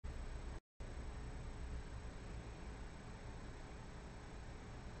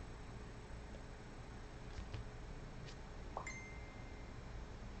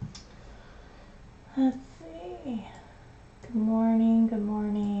Let's see. Good morning, good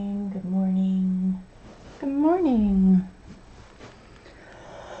morning, good morning, good morning.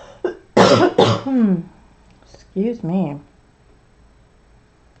 Excuse me.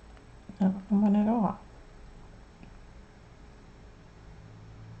 Not one at all.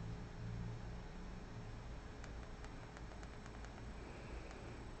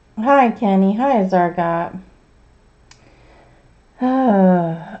 Hi, Kenny. Hi, Zargot.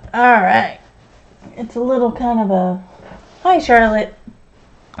 Alright. It's a little kind of a... Hi, Charlotte.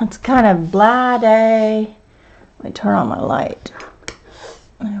 It's kind of blah day. Let me turn on my light.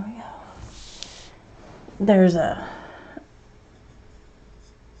 There we go. There's a...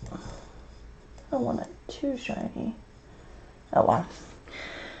 I don't want it too shiny. Oh, well.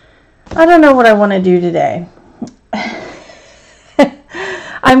 I don't know what I want to do today.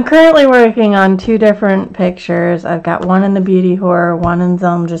 I'm currently working on 2 different pictures. I've got one in the Beauty Horror, one in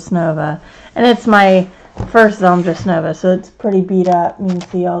Zemlja Snova. And it's my first Zemlja Snova, so it's pretty beat up. You can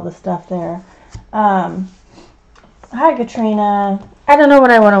see all the stuff there. Hi, Katrina. I don't know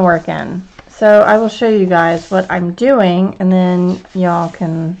what I want to work in. So I will show you guys what I'm doing, and then y'all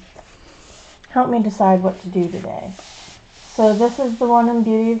can help me decide what to do today. So this is the one in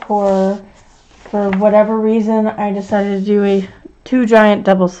Beauty of Horror. For whatever reason, I decided to do 2 giant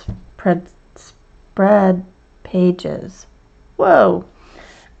double spread pages. Whoa.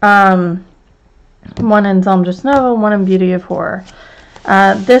 One in Zemlja Snova, one in Beauty of Horror.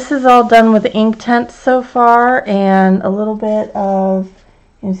 This is all done with Inktense so far, and a little bit of,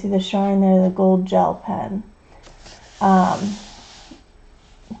 you can see the shine there, the gold gel pen.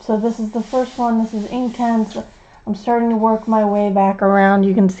 So this is the first one. This is Inktense. I'm starting to work my way back around.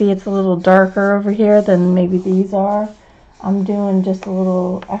 You can see it's a little darker over here than maybe these are. I'm doing just a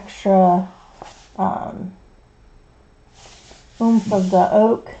little extra oomph of the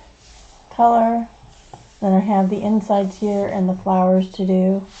oak color. Then I have the insides here and the flowers to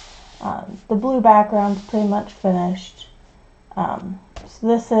do. The blue background's pretty much finished. So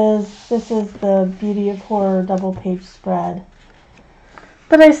this is the Beauty of Horror double page spread.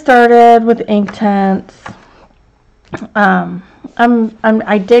 But I started with Inktense.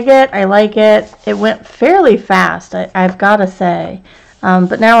 I dig it. I like it. It went fairly fast, I've got to say.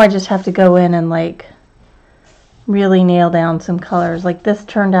 But now I just have to go in and like really nail down some colors. Like this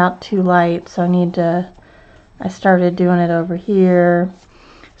turned out too light, so I started doing it over here.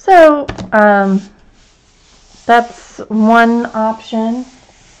 So that's one option,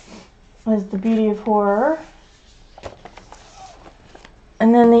 is the Beauty of Horror.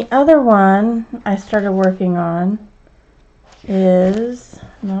 And then the other one I started working on is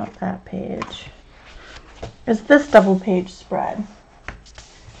not that page. Is this double page spread.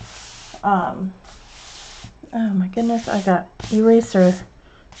 Oh my goodness, I got eraser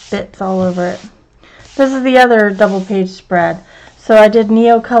bits all over it. This is the other double page spread. So I did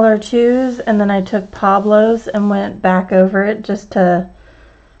Neo Color 2s, and then I took Pablo's and went back over it just to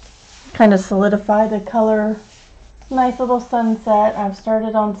kind of solidify the color. Nice little sunset. I've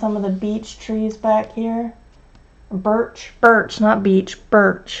started on some of the beech trees back here. Birch, not beech,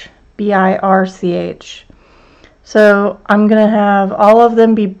 birch. B-I-R-C-H. So I'm going to have all of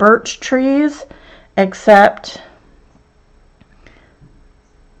them be birch trees, except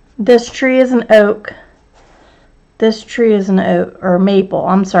this tree is an oak. This tree is an oak, or maple.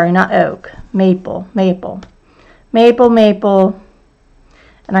 I'm sorry, not oak. Maple.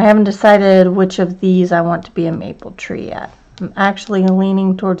 And I haven't decided which of these I want to be a maple tree yet. I'm actually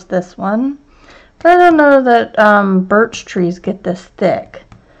leaning towards this one. But I don't know that birch trees get this thick.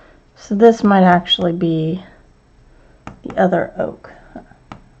 So this might actually be the other oak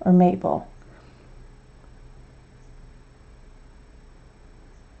or maple.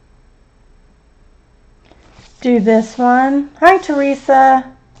 Do this one. Hi,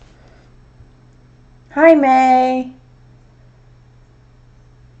 Teresa. Hi, May.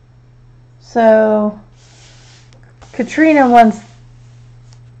 So Katrina wants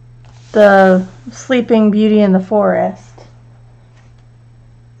the Sleeping Beauty in the Forest.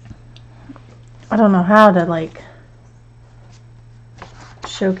 I don't know how to like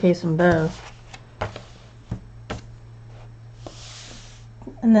showcase them both.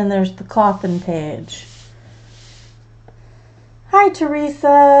 And then there's the coffin page. Hi,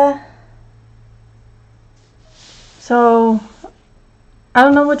 Teresa. So I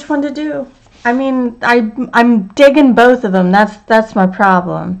don't know which one to do. I mean, I'm digging both of them. That's my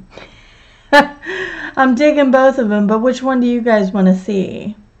problem. I'm digging both of them, but which one do you guys want to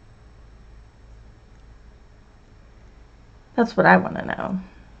see? That's what I want to know.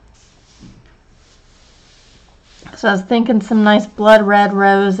 So I was thinking some nice blood red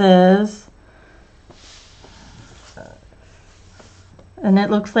roses. And it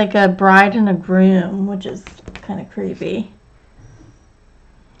looks like a bride and a groom, which is kind of creepy.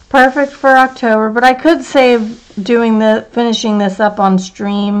 Perfect for October, but I could save finishing this up on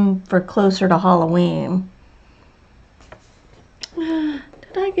stream for closer to Halloween.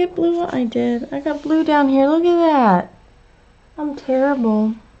 Did I get blue? I did. I got blue down here. Look at that. I'm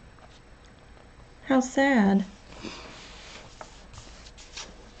terrible. How sad.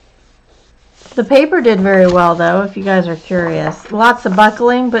 The paper did very well, though, if you guys are curious. Lots of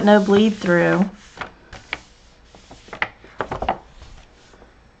buckling, but no bleed through.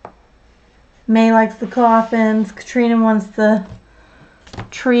 May likes the coffins. Katrina wants the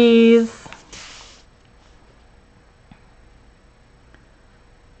trees.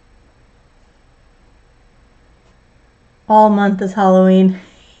 All month is Halloween.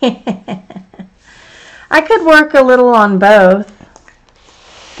 I could work a little on both.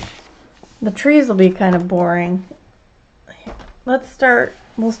 The trees will be kind of boring. We'll start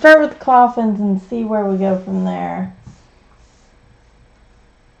with the coffins and see where we go from there.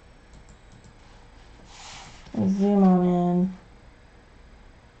 Zoom on in.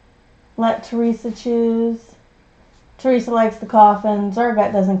 Let Teresa choose. Teresa likes the coffins.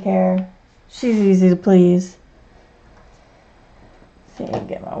 Zargut doesn't care. She's easy to please. See,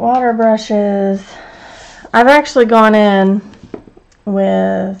 get my water brushes. I've actually gone in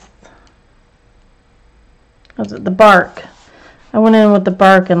with the bark. I went in with the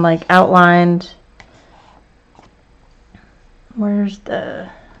bark and like outlined. I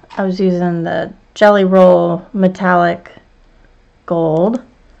was using the Jelly Roll metallic gold.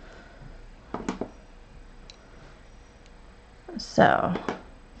 So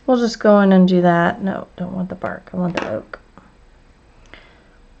we'll just go in and do that. No, don't want the bark. I want the oak.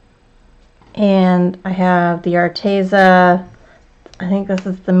 And I have the Arteza. I think this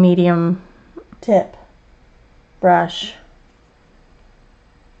is the medium tip brush.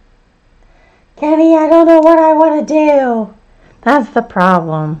 Kenny, I don't know what I want to do. That's the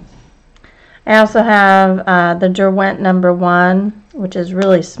problem. I also have the Derwent #1, which is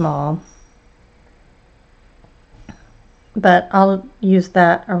really small. But I'll use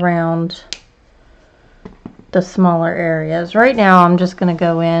that around the smaller areas. Right now I'm just going to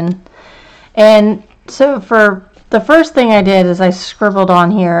go in. And so for the first thing I did is I scribbled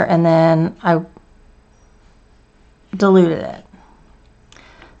on here and then I diluted it.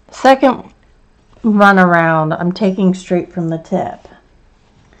 Second run around, I'm taking straight from the tip.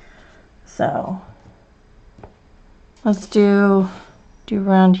 So let's do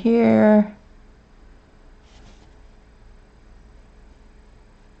around here.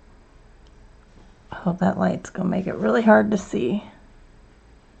 Oh, that light's gonna make it really hard to see.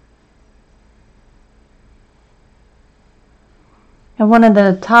 I wanted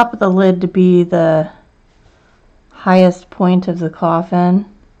the top of the lid to be the highest point of the coffin,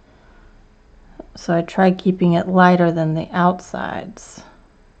 so I tried keeping it lighter than the outsides.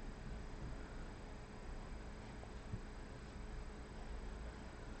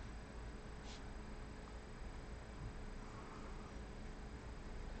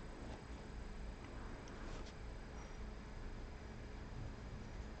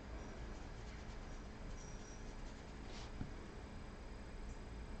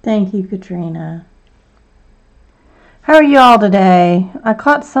 Thank you, Katrina. How are you all today? I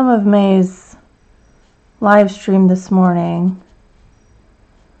caught some of May's live stream this morning,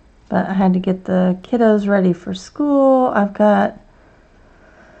 but I had to get the kiddos ready for school.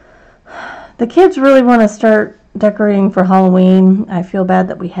 The kids really want to start decorating for Halloween. I feel bad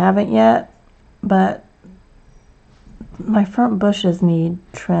that we haven't yet, but my front bushes need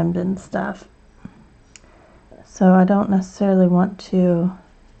trimmed and stuff. So I don't necessarily want to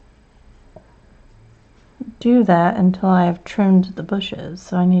do that until I have trimmed the bushes,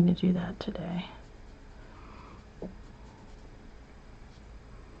 so I need to do that today.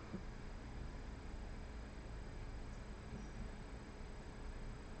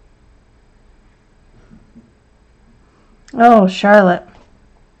 Oh, Charlotte.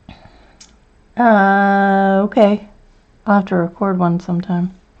 Okay. I'll have to record one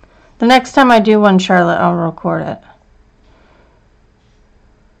sometime. The next time I do one, Charlotte, I'll record it.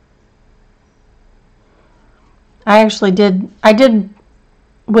 I did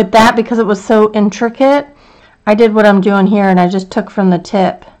with that because it was so intricate. I did what I'm doing here and I just took from the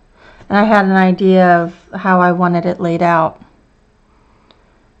tip. And I had an idea of how I wanted it laid out.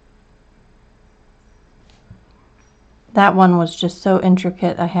 That one was just so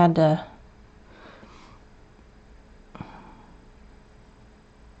intricate I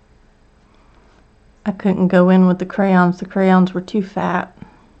couldn't go in with the crayons. The crayons were too fat.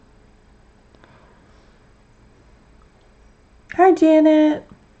 Hi, Janet.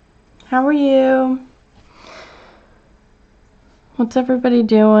 How are you? What's everybody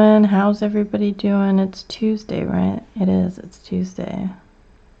doing? How's everybody doing? It's Tuesday, right? It is. It's Tuesday.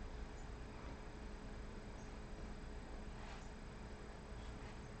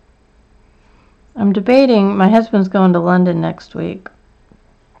 I'm debating, my husband's going to London next week.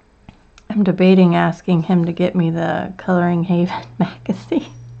 I'm debating asking him to get me the Coloring Haven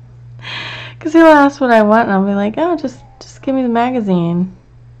magazine. Because he'll ask what I want and I'll be like, oh, just give me the magazine.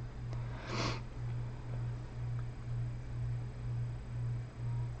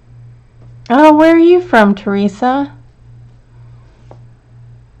 Oh, where are you from, Teresa?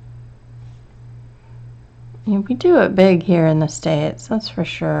 Yeah, we do it big here in the States, that's for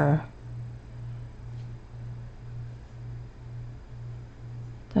sure.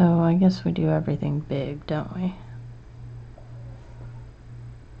 So I guess we do everything big, don't we?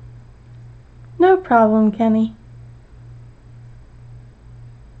 No problem, Kenny.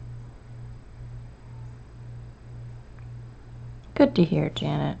 Good to hear,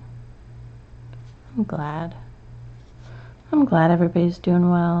 Janet. I'm glad. I'm glad everybody's doing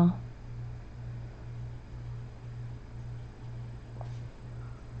well.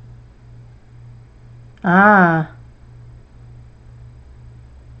 Ah.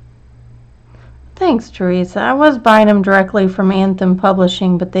 Thanks, Teresa. I was buying them directly from Anthem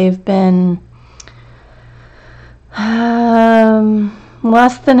Publishing, but they've been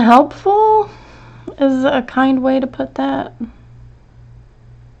less than helpful is a kind way to put that,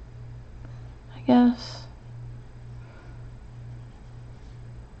 I guess.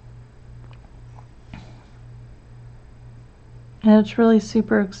 And it's really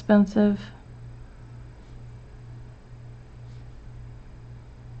super expensive.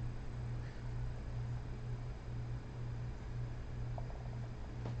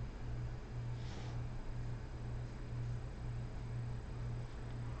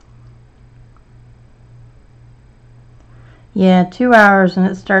 Yeah, 2 hours and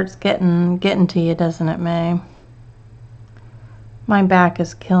it starts getting to you, doesn't it, May? My back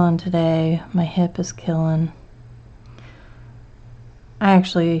is killing today. My hip is killing. I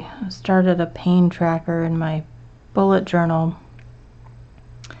actually started a pain tracker in my bullet journal.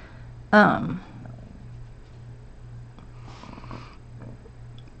 For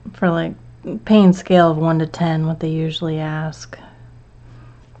like pain scale of 1 to 10, what they usually ask.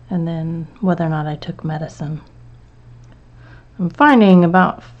 And then whether or not I took medicine. I'm finding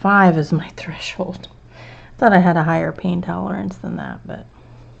about 5 is my threshold. Thought I had a higher pain tolerance than that, but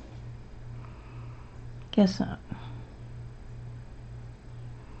guess not.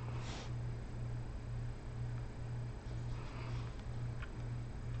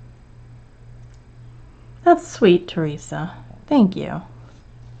 That's sweet, Teresa. Thank you.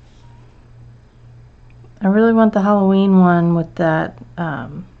 I really want the Halloween one with that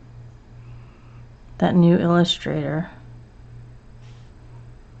that new illustrator.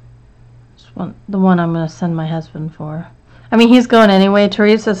 The one I'm going to send my husband for. I mean, he's going anyway,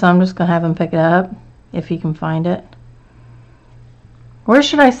 Teresa, so I'm just going to have him pick it up if he can find it. Where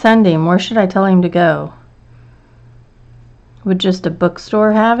should I send him? Where should I tell him to go? Would just a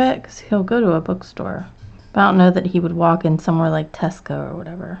bookstore have it? Because he'll go to a bookstore. But I don't know that he would walk in somewhere like Tesco or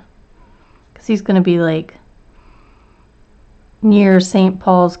whatever. Because he's going to be like near St.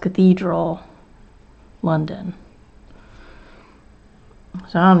 Paul's Cathedral, London.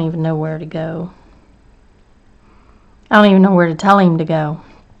 So I don't even know where to go. I don't even know where to tell him to go.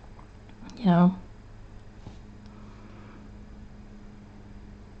 You know?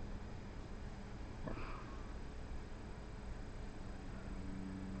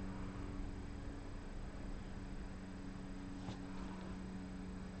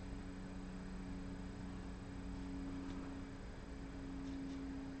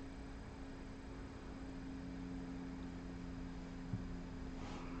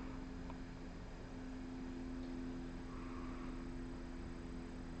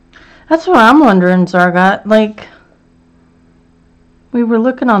 That's what I'm wondering, Zargot. Like, we were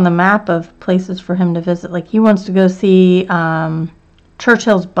looking on the map of places for him to visit. Like, he wants to go see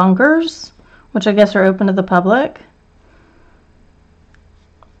Churchill's bunkers, which I guess are open to the public.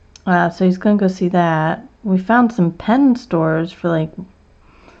 So he's going to go see that. We found some pen stores for, like,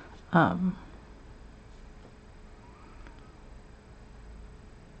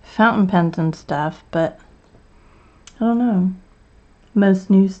 fountain pens and stuff, but I don't know. Most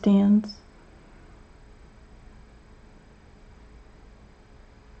newsstands.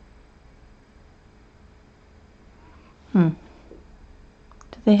 Do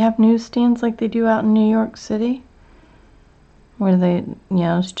they have newsstands like they do out in New York City? Where they, you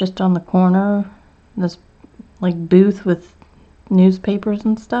know, it's just on the corner, this like booth with newspapers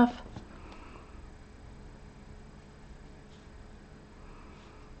and stuff.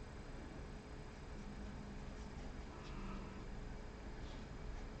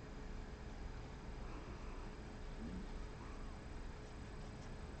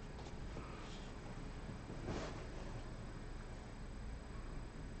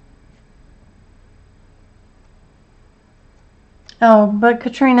 Oh, but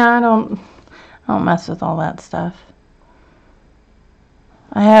Katrina, I don't mess with all that stuff.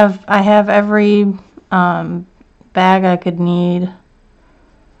 I have every bag I could need,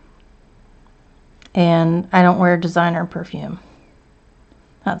 and I don't wear designer perfume.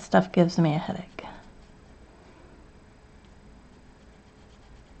 That stuff gives me a headache.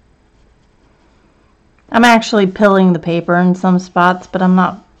 I'm actually pilling the paper in some spots, but I'm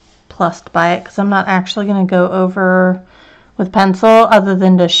not plussed by it because I'm not actually going to go over with pencil other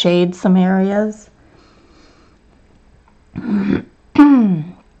than to shade some areas.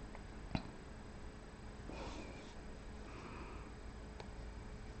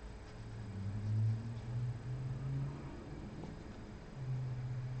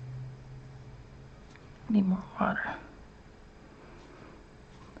 Need more water.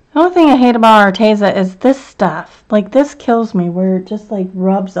 The only thing I hate about Arteza is this stuff. Like, this kills me where it just like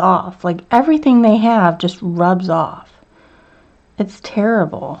rubs off. Like, everything they have just rubs off. It's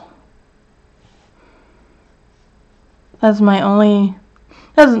terrible. That's one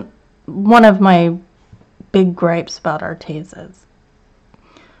of my big gripes about Artezas.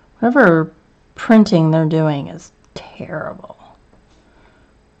 Whatever printing they're doing is terrible.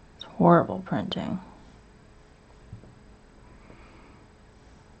 It's horrible printing.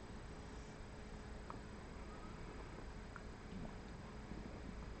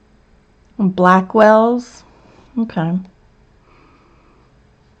 Blackwell's. Okay.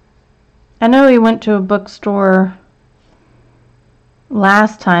 I know he went to a bookstore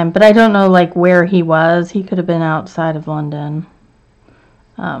last time, but I don't know like where he was. He could have been outside of London.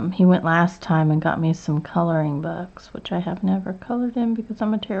 He went last time and got me some coloring books, which I have never colored in because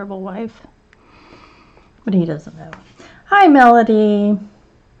I'm a terrible wife. But he doesn't know. Hi, Melody.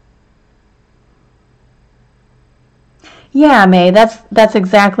 Yeah, May, that's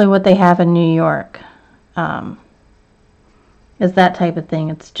exactly what they have in New York. Is that type of thing.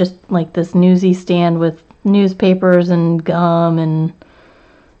 It's just like this newsy stand with newspapers and gum and,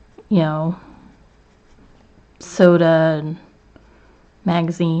 you know, soda and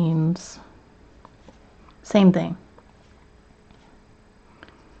magazines. Same thing.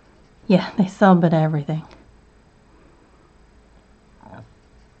 Yeah, they sell a bit of everything.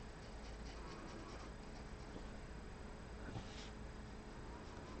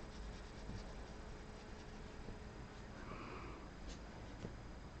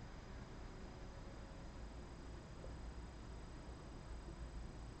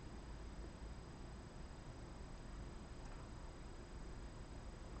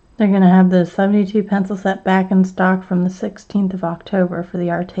 They're going to have the 72 pencil set back in stock from the 16th of October for the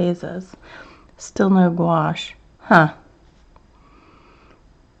Artezas. Still no gouache. Huh.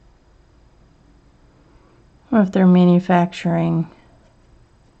 I wonder if their manufacturing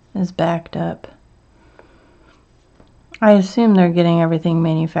is backed up. I assume they're getting everything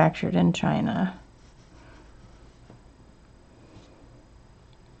manufactured in China.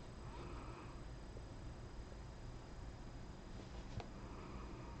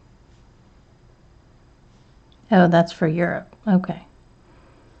 Oh, that's for Europe. Okay.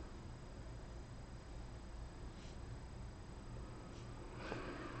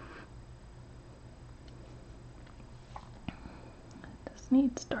 This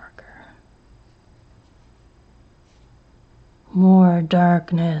needs darker. More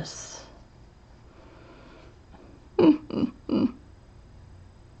darkness.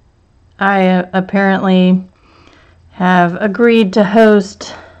 I apparently have agreed to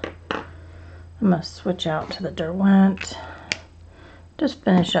host. I'm going to switch out to the Derwent. Just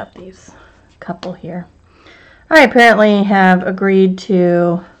finish up these couple here. I apparently have agreed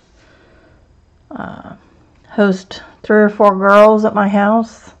to host 3 or 4 girls at my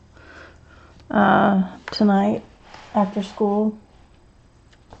house tonight after school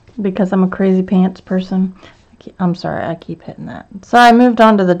because I'm a crazy pants person. I'm sorry, I keep hitting that. So I moved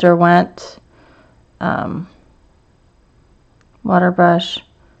on to the Derwent water brush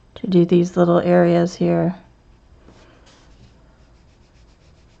to do these little areas here.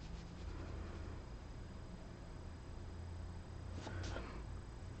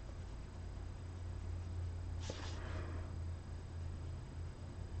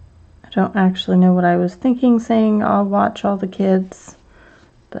 I don't actually know what I was thinking saying I'll watch all the kids,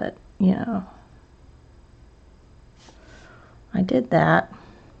 but you know, I I did that.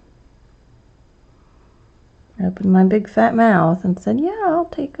 I opened my big fat mouth and said, yeah, I'll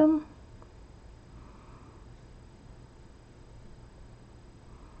take them.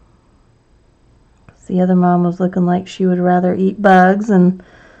 The other mom was looking like she would rather eat bugs, and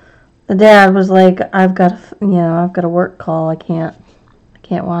the dad was like, I've got a work call. I can't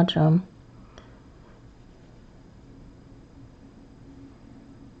watch them.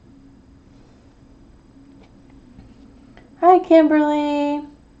 Hi, Kimberly.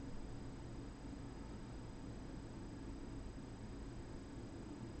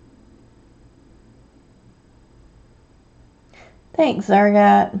 Thanks,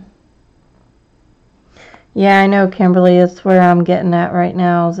 Zargat. Yeah, I know, Kimberly. It's where I'm getting at right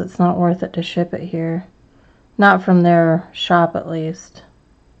now, is it's not worth it to ship it here. Not from their shop, at least.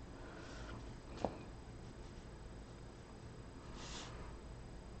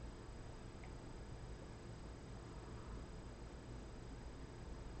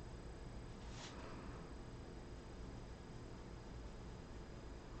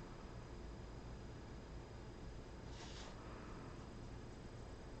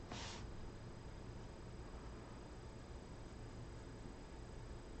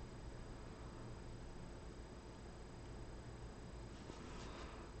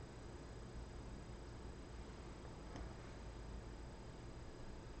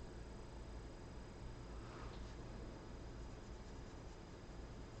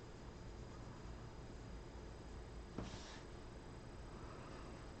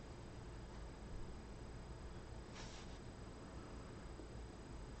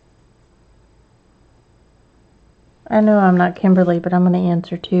 I know I'm not Kimberly, but I'm going to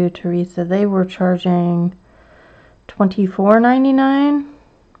answer too, Teresa. They were charging $24.99.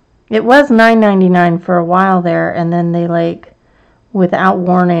 It was $9.99 for a while there, and then they, like, without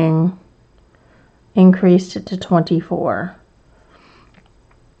warning, increased it to $24.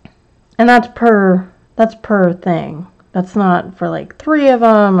 And that's per thing. That's not for like 3 of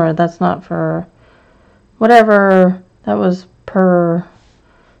them, or that's not for whatever. That was per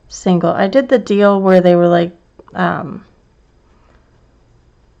single. I did the deal where they were like $10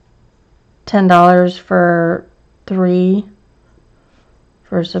 for 3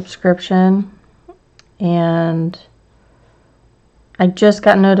 for a subscription, and I just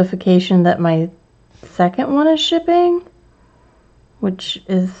got notification that my second one is shipping, which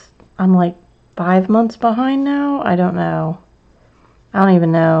is, I'm like 5 months behind now. I don't know. I don't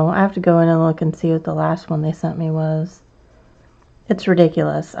even know. I have to go in and look and see what the last one they sent me was. It's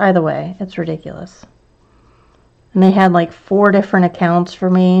ridiculous. Either way, it's ridiculous. And they had like 4 different accounts for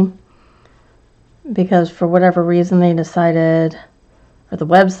me, because for whatever reason they decided, or the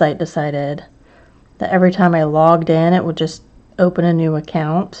website decided, that every time I logged in it would just open a new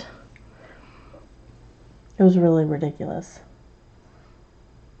account. It was really ridiculous.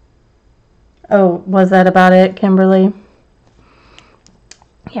 Oh, was that about it, Kimberly?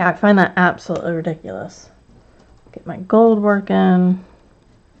 Yeah, I find that absolutely ridiculous. Get my gold working.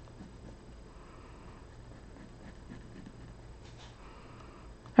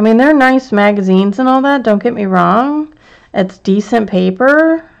 I mean, they're nice magazines and all that, don't get me wrong. It's decent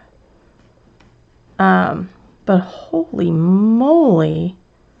paper. But holy moly,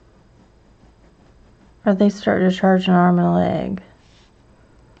 are they starting to charge an arm and a leg?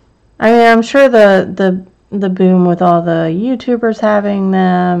 I mean, I'm sure the boom with all the YouTubers having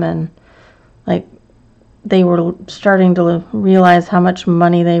them, and like they were starting to realize how much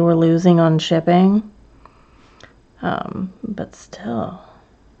money they were losing on shipping. But still,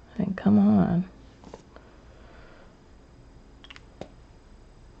 I mean, come on.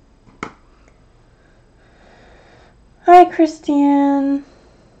 Hi, Christian.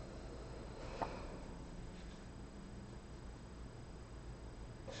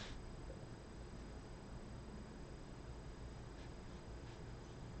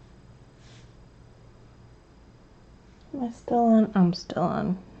 Am I still on? I'm still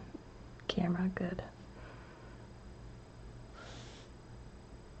on camera. Good.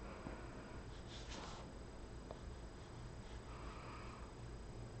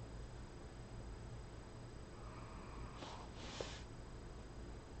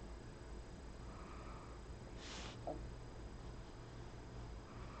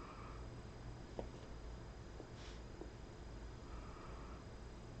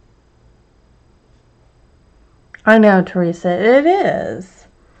 I know, Teresa, it is.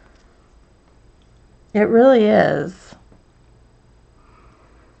 It really is.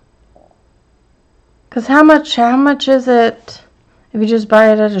 Because how much is it if you just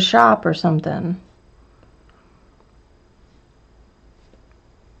buy it at a shop or something?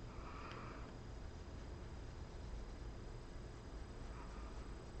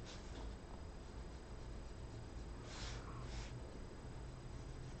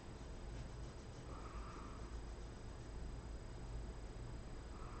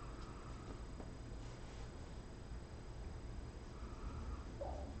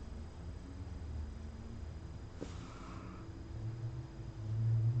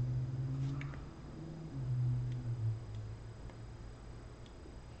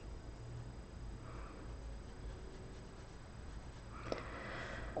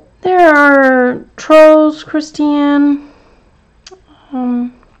 There are trolls, Christiane.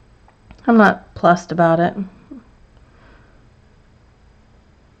 I'm not plussed about it.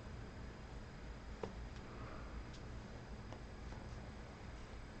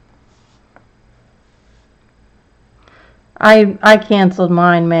 I canceled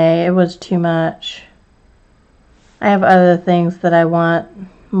mine, May. It was too much. I have other things that I want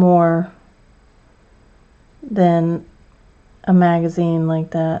more than a magazine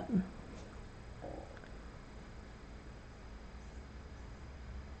like that.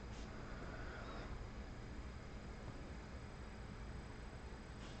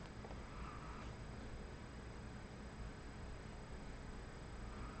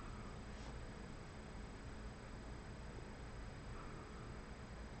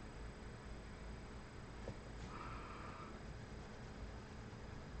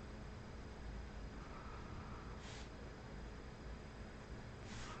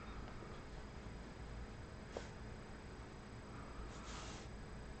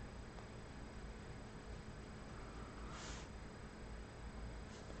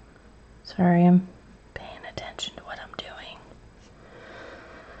 Sorry, I'm paying attention to what I'm doing.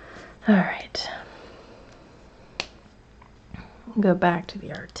 All right. Go back to the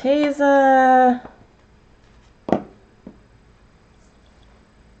Arteza.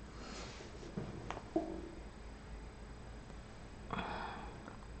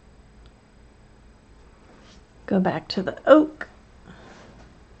 Go back to the oak.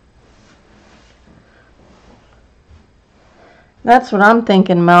 That's what I'm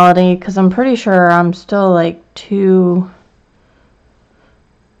thinking, Melody, because I'm pretty sure I'm still like two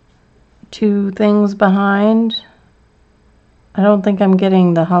things behind. I don't think I'm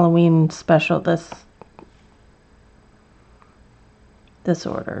getting the Halloween special this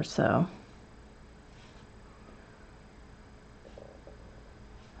order, so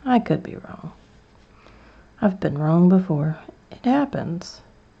I could be wrong. I've been wrong before. It happens.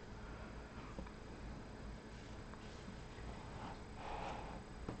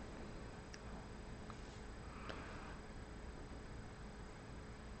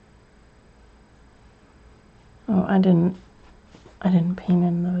 Oh, I didn't paint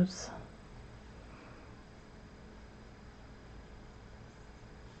in those.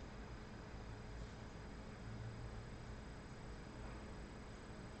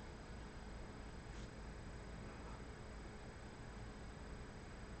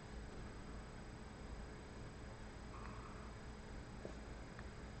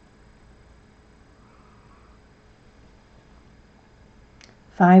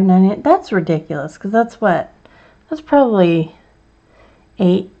 $5.98. That's ridiculous, because that's probably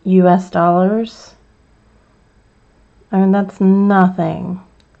 $8 US. I mean, that's nothing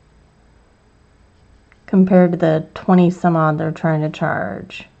compared to the 20 some odd they're trying to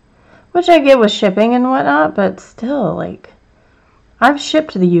charge, which I get with shipping and whatnot, but still, like, I've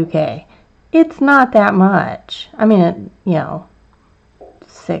shipped to the UK. It's not that much. I mean,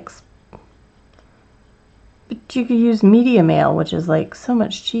 $6. But you could use media mail, which is like so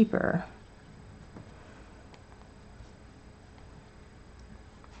much cheaper.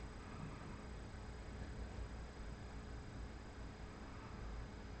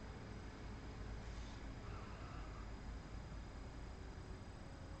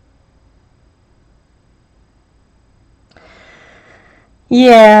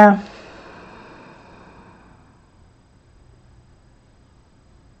 Yeah.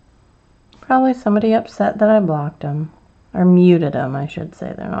 Probably somebody upset that I blocked them. Or muted them, I should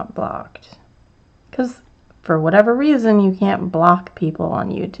say. They're not blocked. Because for whatever reason, you can't block people on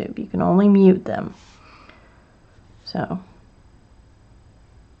YouTube. You can only mute them. So.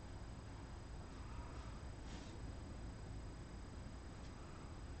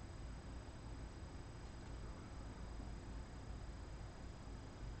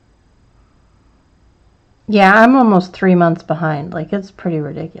 Yeah, I'm almost 3 months behind. Like, it's pretty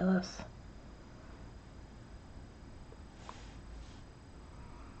ridiculous.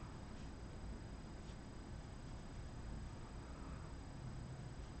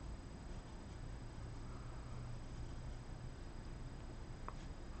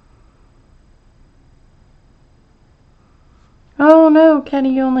 Oh no,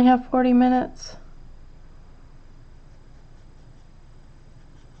 Kenny, you only have 40 minutes.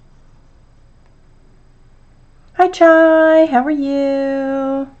 Hi, Chai. How are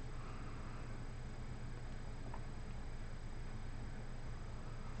you?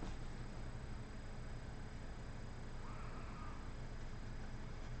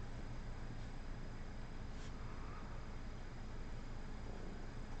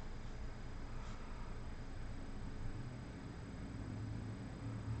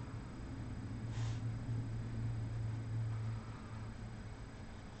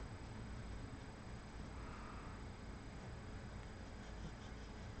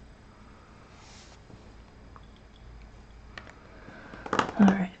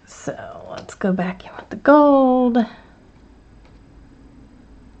 let's go back in with the gold. I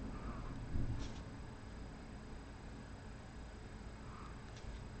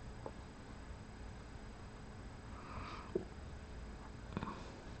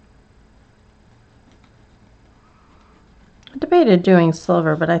debated doing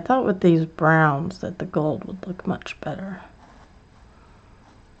silver, but I thought with these browns that the gold would look much better.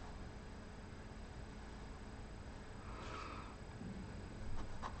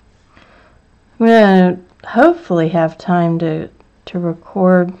 I'm gonna hopefully have time to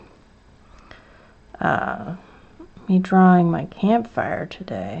record me drawing my campfire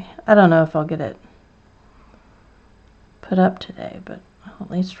today. I don't know if I'll get it put up today, but I'll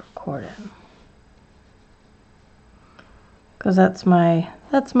at least record it. Because that's my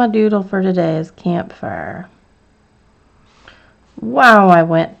doodle for today is campfire. Wow, I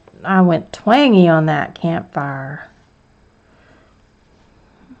went twangy on that campfire.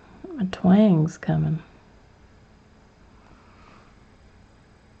 My twang's coming.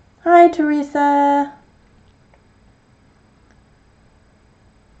 Hi, Teresa.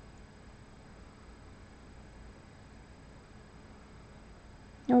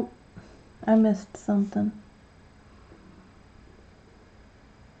 Nope, I missed something.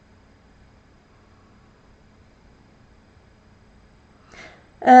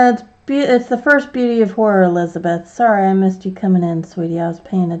 It's the first Beauty of Horror, Elizabeth. Sorry, I missed you coming in, sweetie. I was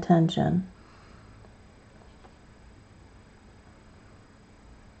paying attention.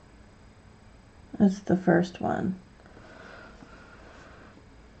 It's the first one.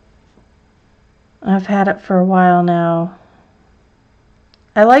 I've had it for a while now.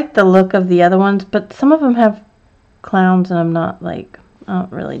 I like the look of the other ones, but some of them have clowns, and I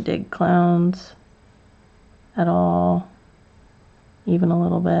don't really dig clowns at all. Even a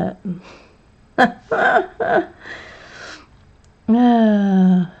little bit.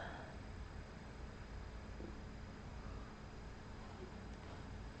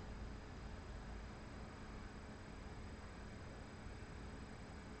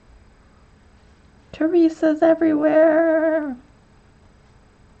 Teresa's everywhere.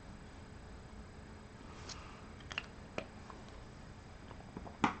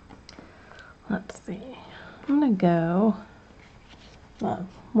 Let's see. I'm gonna go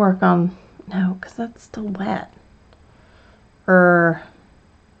work on, no, because that's still wet. I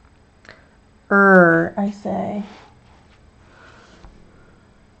say.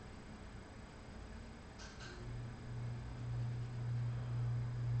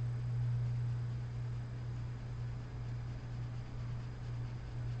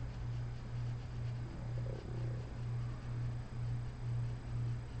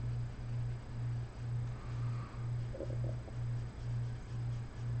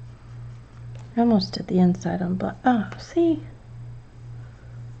 I almost did the inside on black. Oh, see?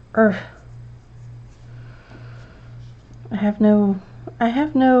 I have no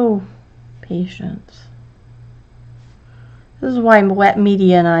patience. This is why wet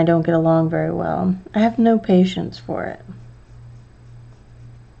media and I don't get along very well. I have no patience for it.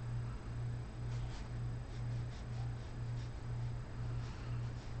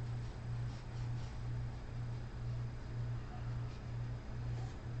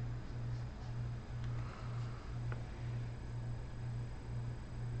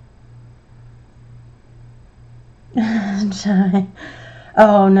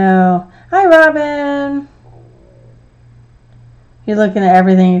 Oh no. Hi, Robin. You're looking at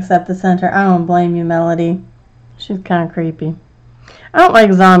everything except the center. I don't blame you, Melody. She's kind of creepy. I don't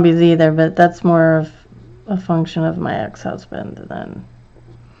like zombies either, but that's more of a function of my ex-husband than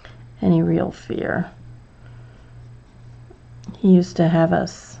any real fear. He used to have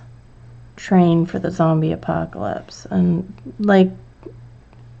us train for the zombie apocalypse, and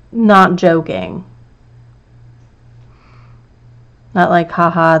not joking. Not like,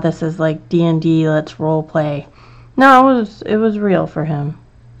 haha, this is like D&D, let's role play. No, it was real for him.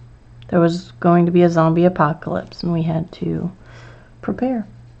 There was going to be a zombie apocalypse, and we had to prepare.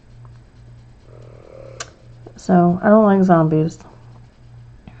 So, I don't like zombies.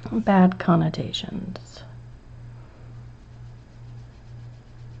 Bad connotations.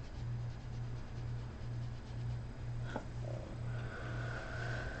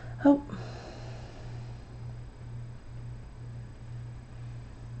 Oh.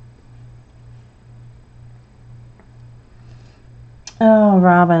 Oh,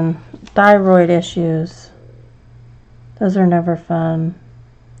 Robin, thyroid issues. Those are never fun.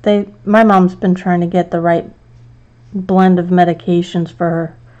 My mom's been trying to get the right blend of medications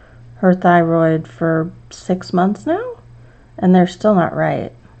for her thyroid for 6 months now, and they're still not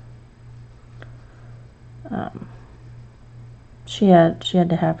right. She had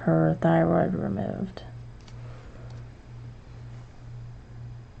to have her thyroid removed.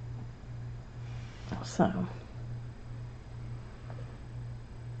 So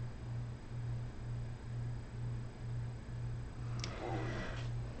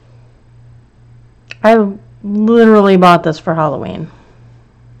I literally bought this for Halloween.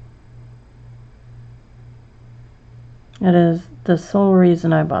 It is the sole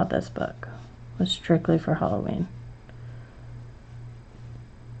reason I bought this book, was strictly for Halloween.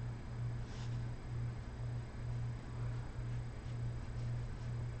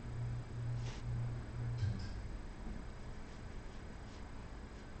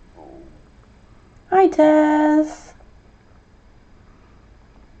 Hi, Tess.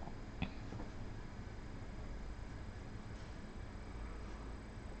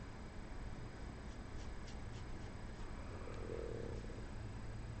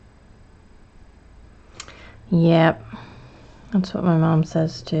 Yep, that's what my mom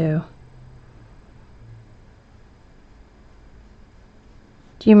says too.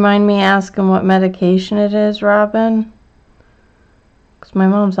 Do you mind me asking what medication it is, Robin? Because my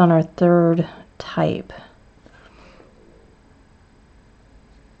mom's on her 3rd type.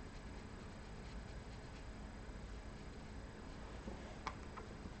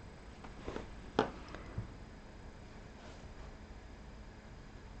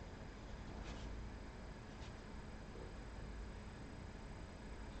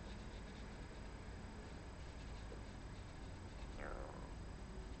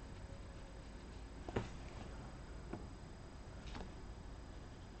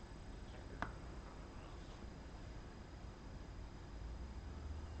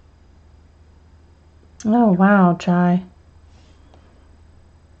 Oh, wow, Chai.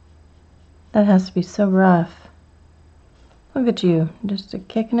 That has to be so rough. Look at you, just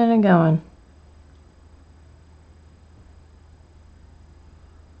kicking it and going.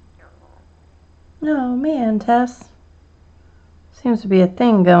 Oh, man, Tess. Seems to be a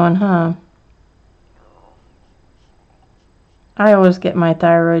thing going, huh? I always get my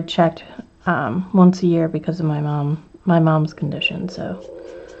thyroid checked once a year because of my mom's condition. So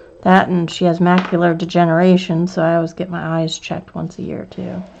that, and she has macular degeneration, so I always get my eyes checked once a year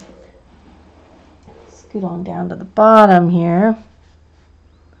too. Scoot on down to the bottom here.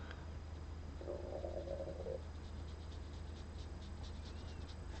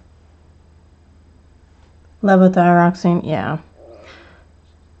 Levothyroxine, yeah.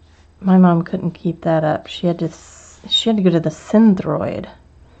 My mom couldn't keep that up. She had to go to the Synthroid,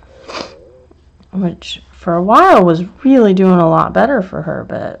 which for a while was really doing a lot better for her,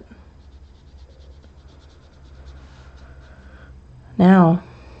 but now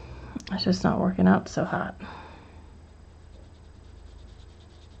it's just not working out so hot.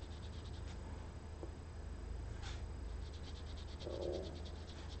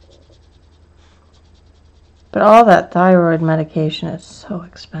 But all that thyroid medication is so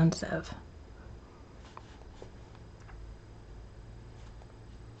expensive.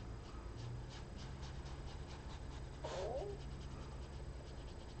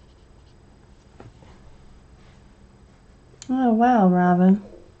 Oh, wow, Robin.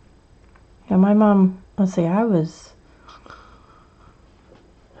 Yeah, my mom, let's see, I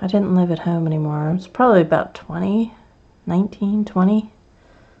didn't live at home anymore. I was probably about 20, 19, 20.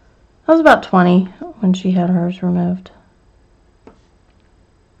 I was about 20 when she had hers removed. So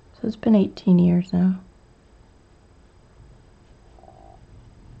it's been 18 years now.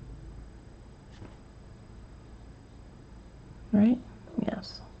 Right?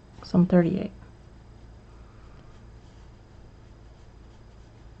 Yes. So I'm 38.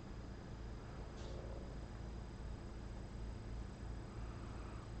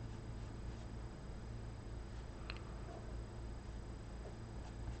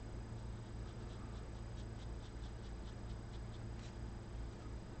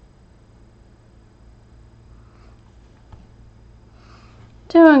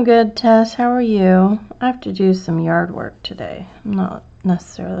 Doing good, Tess. How are you? I have to do some yard work today. I'm not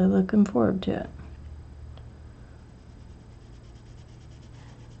necessarily looking forward to it.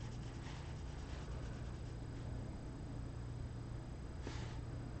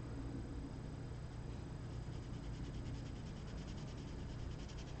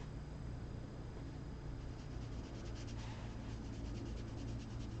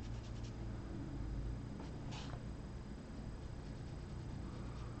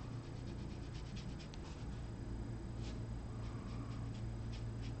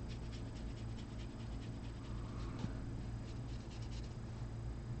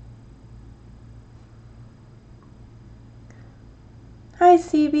 Hi,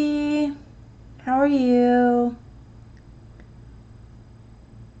 CB. How are you?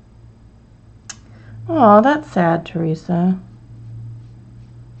 Oh, that's sad, Teresa.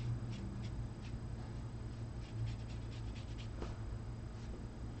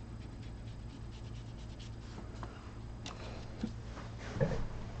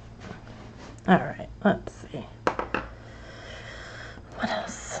 All right, let's see. What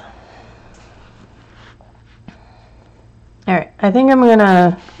else? All right, I think I'm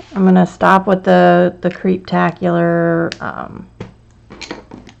gonna stop with the Creeptacular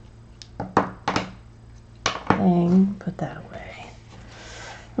thing. Put that away.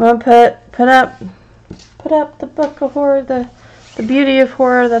 I'm gonna put up the Book of Horror, the Beauty of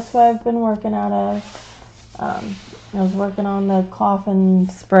Horror. That's what I've been working out of. I was working on the coffin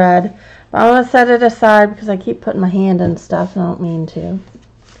spread, but I'm gonna set it aside because I keep putting my hand in stuff and I don't mean to.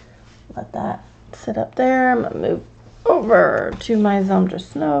 Let that sit up there. I'm gonna move over to my Zemlja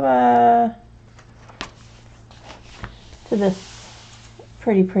Snova, to this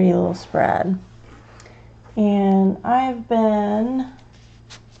pretty little spread. And I've been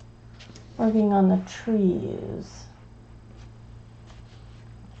working on the trees.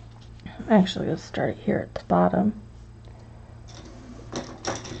 Actually, let's start here at the bottom.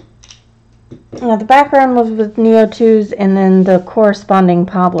 Now, the background was with Neo 2s and then the corresponding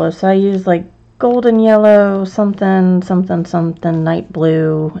Pablo. So I used like golden yellow, something, night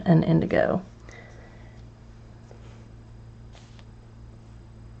blue, and indigo.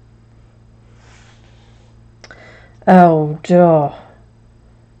 Oh, Joe.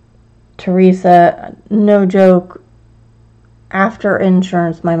 Teresa, no joke. After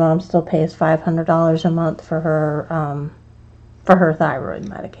insurance, my mom still pays $500 a month for her thyroid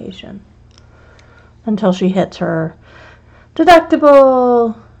medication until she hits her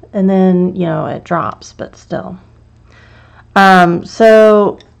deductible, and then it drops, but still.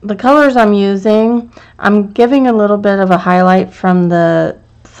 So the colors I'm using, I'm giving a little bit of a highlight from the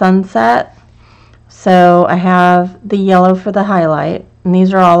sunset. So I have the yellow for the highlight, and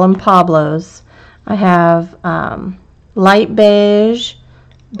these are all in Pablo's. I have light beige,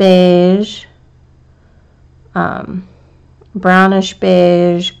 brownish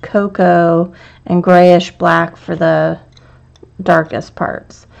beige, cocoa, and grayish black for the darkest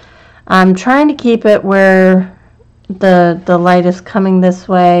parts. I'm trying to keep it where the light is coming this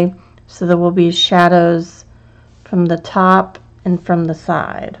way, so there will be shadows from the top and from the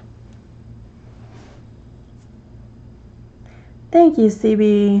side. Thank you,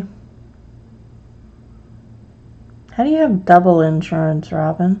 CB. How do you have double insurance,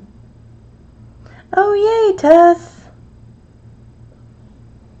 Robin? Oh, yay, Tess.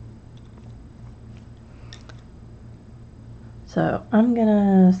 So I'm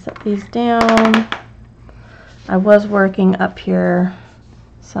gonna set these down. I was working up here,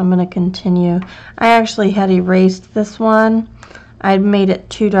 so I'm gonna continue. I actually had erased this one. I made it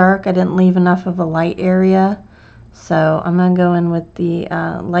too dark. I didn't leave enough of a light area. So I'm gonna go in with the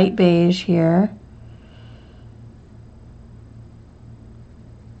light beige here.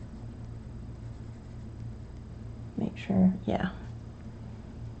 Make sure, yeah.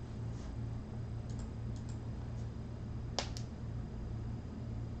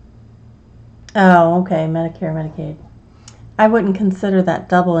 Oh, okay, Medicare, Medicaid. I wouldn't consider that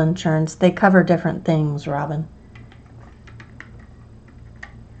double insurance. They cover different things, Robin.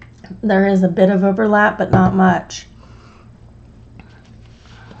 There is a bit of overlap, but not much.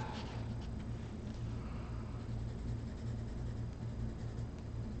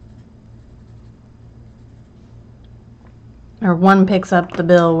 Or one picks up the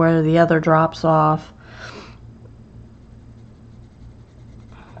bill where the other drops off.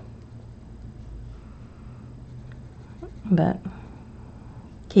 But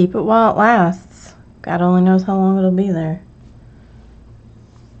keep it while it lasts. God only knows how long it'll be there.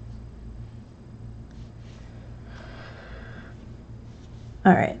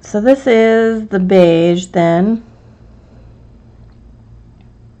 Alright, so this is the beige then.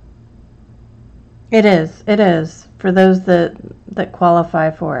 It is, for those that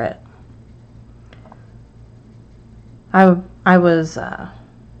qualify for it. I worked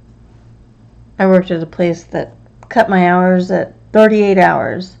at a place that cut my hours at 38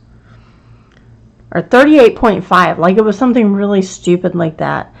 hours. Or 38.5, like it was something really stupid like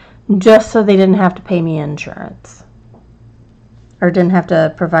that, just so they didn't have to pay me insurance. Or didn't have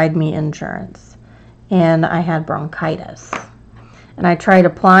to provide me insurance. And I had bronchitis. And I tried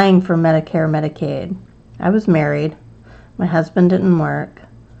applying for Medicare, Medicaid. I was married. My husband didn't work.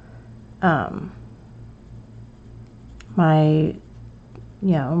 My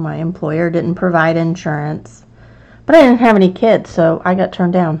employer didn't provide insurance. But I didn't have any kids, so I got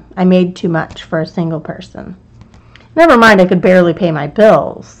turned down. I made too much for a single person. Never mind, I could barely pay my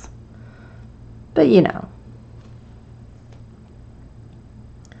bills. But you know.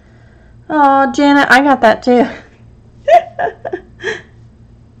 Oh, Janet, I got that too.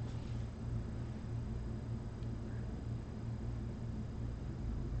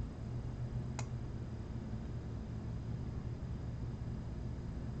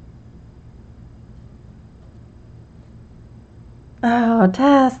 Oh,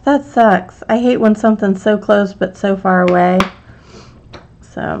 Tess, that sucks. I hate when something's so close but so far away.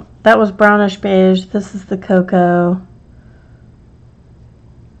 So, that was brownish beige. This is the cocoa.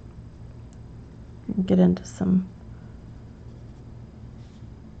 Get into some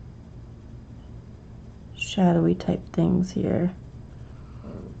shadowy type things here.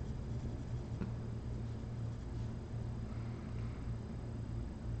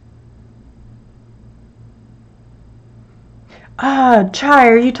 Ah, Chai,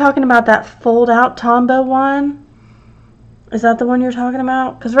 are you talking about that fold-out Tombow one? Is that the one you're talking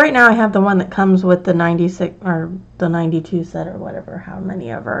about? Because right now I have the one that comes with the 96 or the 92 set or whatever, how many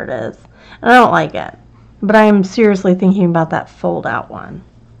ever it is. And I don't like it. But I am seriously thinking about that fold-out one.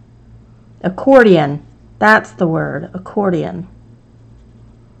 Accordion. That's the word. Accordion.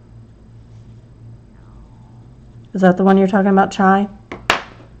 Is that the one you're talking about, Chai?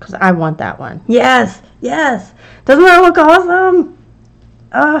 Because I want that one. Yes! Yes! Doesn't that look awesome?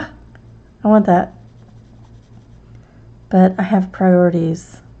 I want that. But I have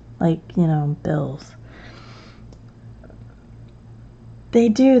priorities, like, you know, bills. They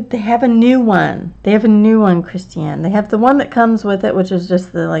do. They have a new one. They have a new one, Christiane. They have the one that comes with it, which is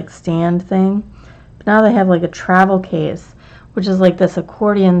just the, like, stand thing. But now they have, like, a travel case, which is, like, this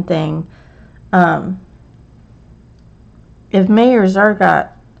accordion thing. If Mayor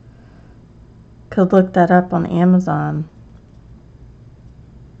Zargot could look that up on Amazon.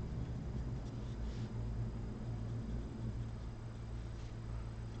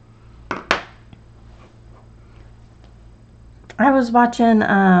 I was watching,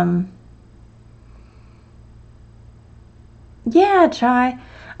 yeah, Chai.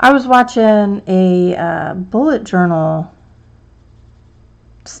 I was watching a bullet journal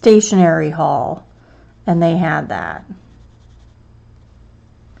stationery haul, and they had that.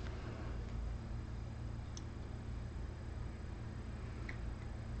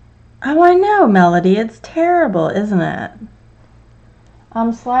 Oh, I know, Melody. It's terrible, isn't it?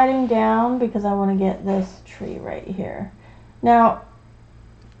 I'm sliding down because I want to get this tree right here. Now,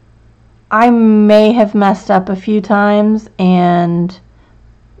 I may have messed up a few times and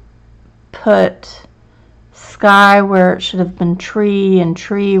put sky where it should have been tree and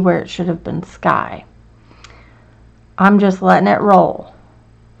tree where it should have been sky. I'm just letting it roll.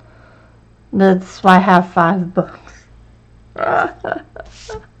 That's why I have 5 books.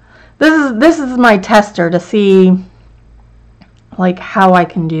 This is my tester to see like how I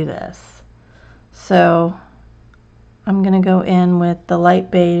can do this. So I'm gonna go in with the light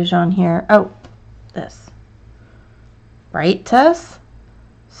beige on here. Oh, this. Right, Tess?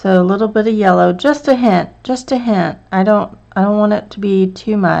 So a little bit of yellow, just a hint, just a hint. I don't want it to be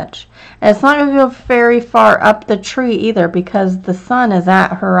too much. And it's not going to go very far up the tree either because the sun is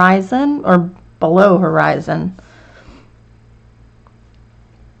at horizon or below horizon.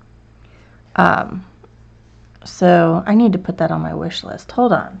 So I need to put that on my wish list.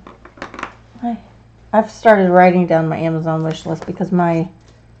 Hold on. I've started writing down my Amazon wish list because my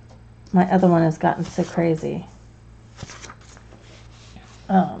other one has gotten so crazy.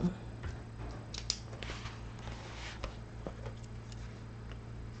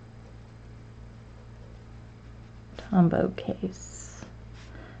 Tombow case.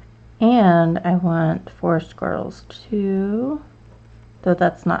 And I want Forest Girls too. Though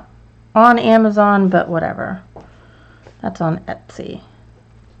that's not on Amazon, but whatever. That's on Etsy.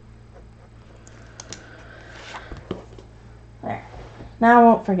 There. Now I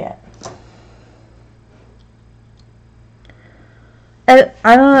won't forget.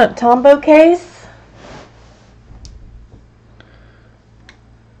 I don't know, Tombow case.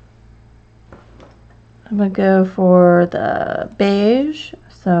 I'm going to go for the beige.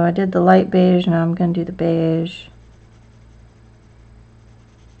 So I did the light beige, now I'm going to do the beige.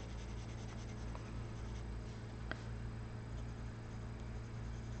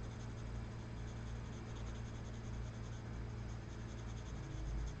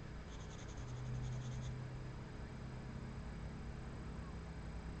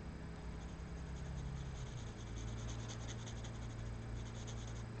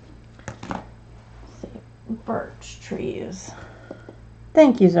 Birch trees.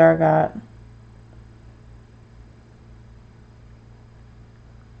 Thank you, Zargot.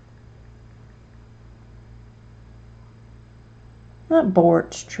 Not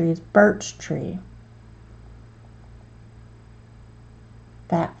birch trees, birch tree.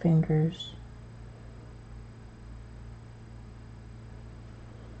 Fat fingers.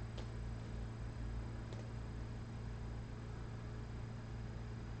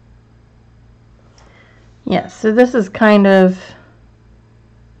 Yeah, so this is kind of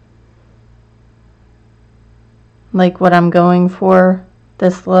like what I'm going for,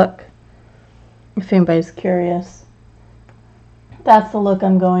 this look, if anybody's curious. That's the look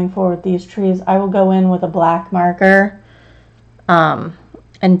I'm going for with these trees. I will go in with a black marker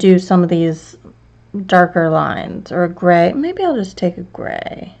and do some of these darker lines, or a gray. Maybe I'll just take a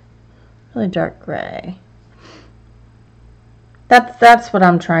gray, really dark gray. That's what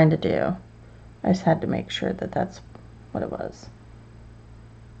I'm trying to do. I just had to make sure that that's what it was.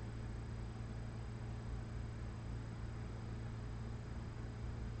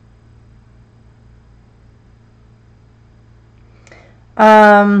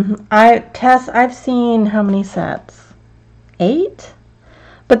 I've seen how many sets? 8?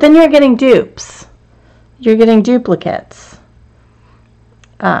 But then you're getting dupes. You're getting duplicates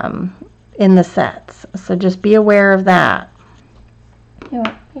in the sets. So just be aware of that. You know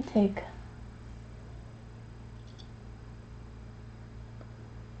what,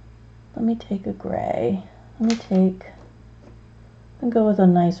 let me take a gray. I'll go with a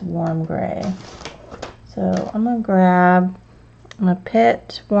nice warm gray. So I'm going to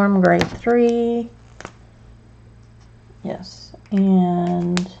pit warm gray 3. Yes,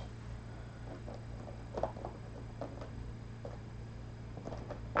 and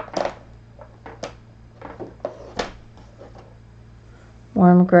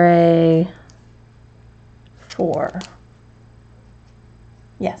warm gray 4.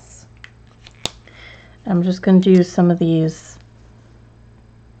 Yes. I'm just going to do some of these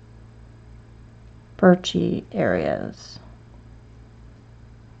birchy areas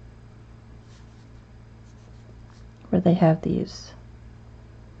where they have these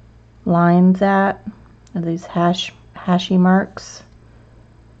lines at, or these hashy marks.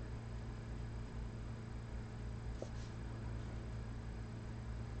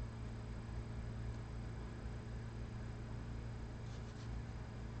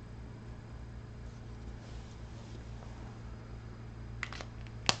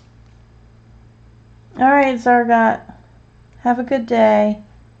 All right, Zargot, have a good day.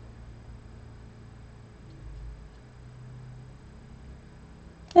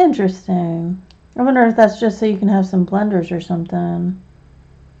 Interesting. I wonder if that's just so you can have some blenders or something.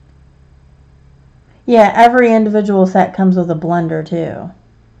 Yeah, every individual set comes with a blender too.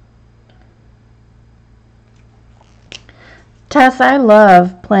 Tess, I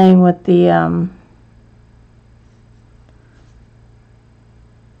love playing with the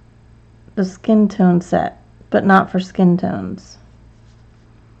skin tone set, but not for skin tones.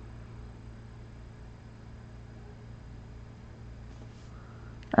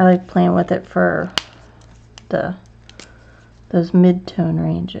 I like playing with it for those mid-tone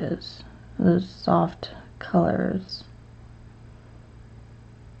ranges, those soft colors.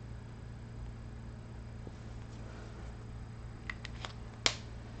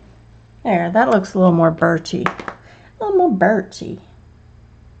 There, that looks a little more birchy. A little more birchy.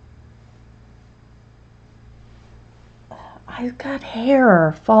 I've got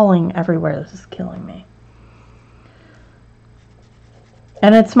hair falling everywhere. This is killing me.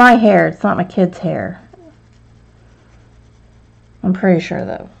 And it's my hair. It's not my kid's hair. I'm pretty sure,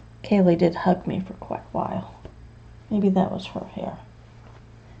 though. Kaylee did hug me for quite a while. Maybe that was her hair.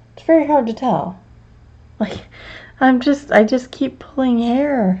 It's very hard to tell. Like, I just keep pulling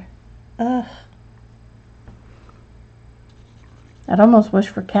hair. Ugh. I'd almost wish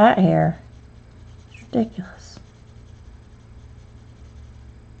for cat hair. It's ridiculous.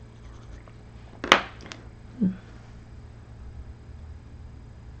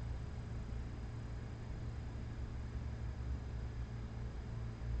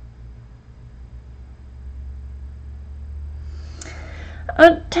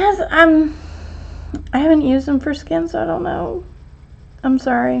 Tess, I haven't used them for skin, so I don't know. I'm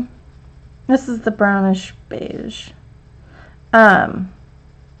sorry. This is the brownish beige. I'm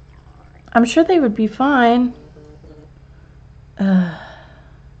sure they would be fine. I'm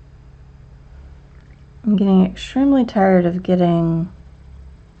getting extremely tired of getting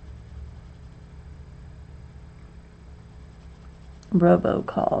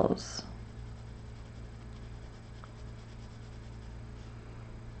robocalls.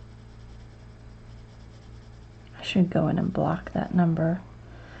 I should go in and block that number.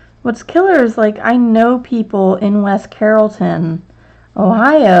 What's killer is, like, I know people in West Carrollton,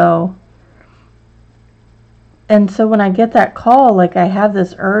 Ohio, And so when I get that call, like, I have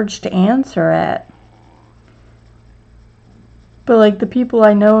this urge to answer it. But, like, the people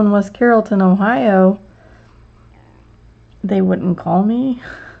I know in West Carrollton, Ohio, they wouldn't call me.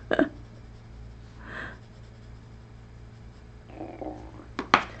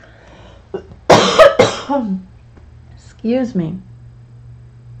 Excuse me.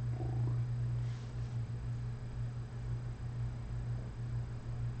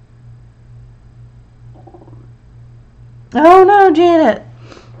 Oh no, Janet.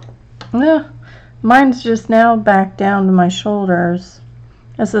 Mine's just now back down to my shoulders.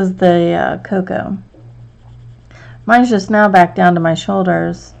 This is the cocoa. Mine's just now back down to my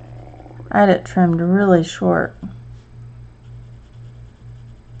shoulders. I had it trimmed really short.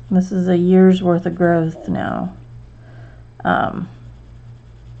 This is a year's worth of growth now. No,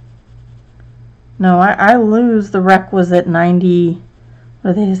 I lose the requisite 90.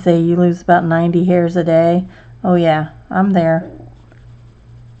 What do they say? You lose about 90 hairs a day. Oh yeah, I'm there.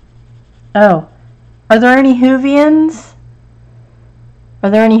 Oh, are there any Whovians? Are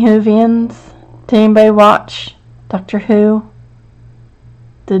there any Whovians? Did anybody watch Doctor Who?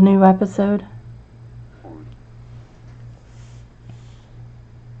 The new episode?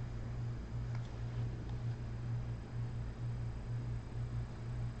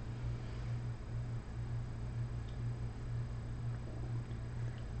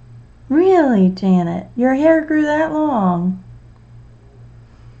 Really, Janet? Your hair grew that long?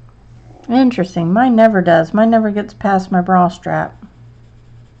 Interesting. Mine never does. Mine never gets past my bra strap.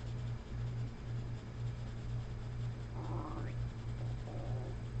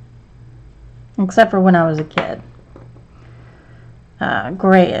 Except for when I was a kid.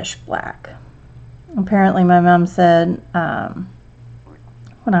 Grayish black. Apparently my mom said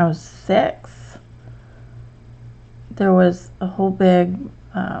when I was 6, there was a whole big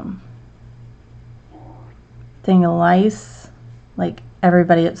thing of lice. Like,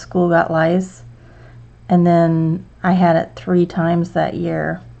 everybody at school got lice. And then I had it 3 times that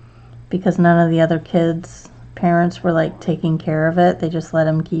year because none of the other kids' parents were, like, taking care of it. They just let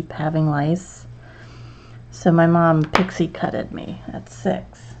them keep having lice. So my mom pixie cutted me at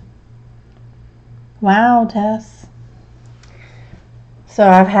 6. Wow, Tess. So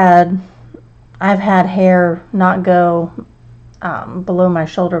I've had hair not go below my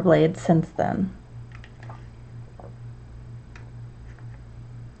shoulder blades since then.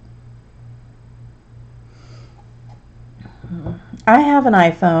 I have an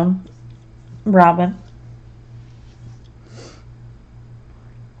iPhone, Robin.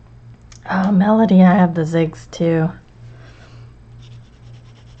 Oh, Melody, I have the Zigs too.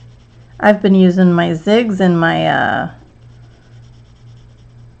 I've been using my Zigs in my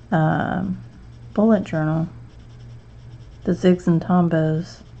bullet journal. The Zigs and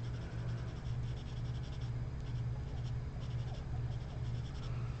Tombos.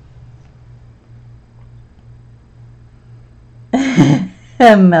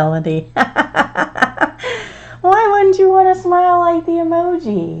 Melody. Why wouldn't you want to smile like the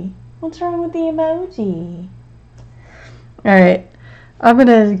emoji? What's wrong with the emoji? Alright, I'm going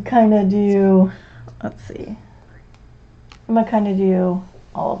to kind of do, let's see. I'm going to kind of do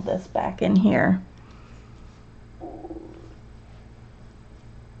all of this back in here.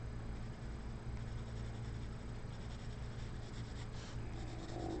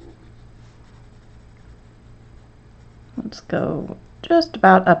 Let's go just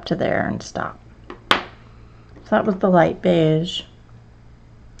about up to there and stop. So that was the light beige.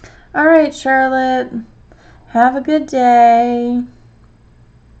 All right, Charlotte. Have a good day.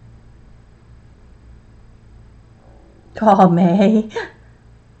 Call May.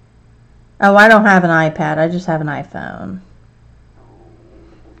 Oh, I don't have an iPad. I just have an iPhone.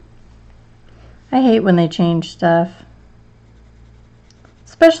 I hate when they change stuff.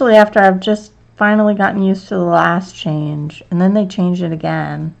 Especially after I've just finally gotten used to the last change. And then they changed it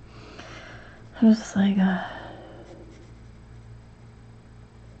again. I'm just like...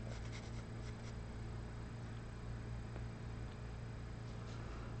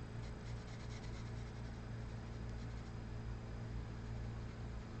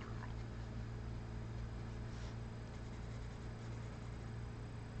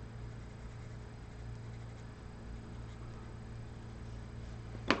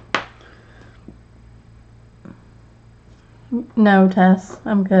 No, Tess,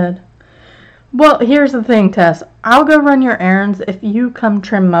 I'm good. Well, here's the thing, Tess. I'll go run your errands if you come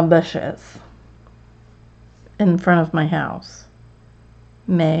trim my bushes in front of my house.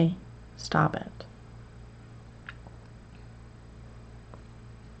 May, stop it.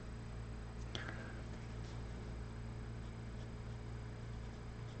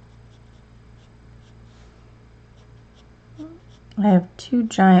 I have 2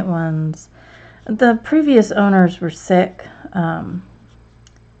 giant ones. The previous owners were sick.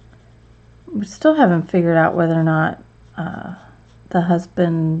 We still haven't figured out whether or not the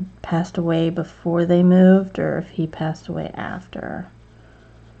husband passed away before they moved or if he passed away after.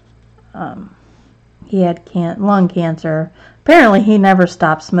 He had lung cancer. Apparently he never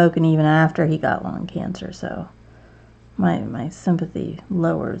stopped smoking even after he got lung cancer, so my sympathy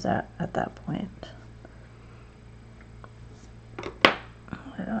lowers at that point.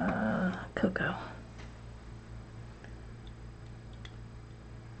 Cocoa.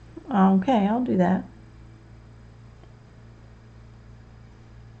 Okay, I'll do that.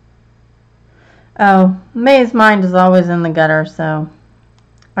 Oh, May's mind is always in the gutter, so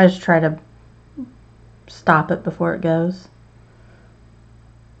I just try to stop it before it goes.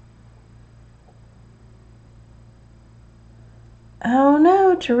 Oh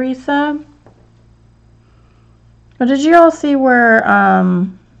no, Teresa. Well, did you all see where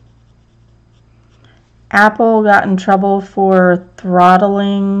Apple got in trouble for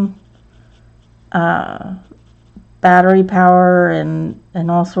throttling battery power and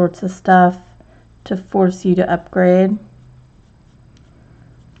all sorts of stuff to force you to upgrade?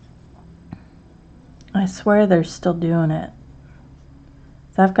 I swear they're still doing it.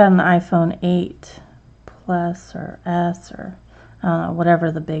 So I've got an iPhone 8 Plus or S or I don't know,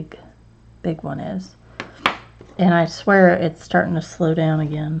 whatever the big one is. And I swear it's starting to slow down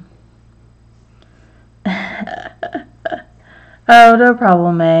again. Oh, no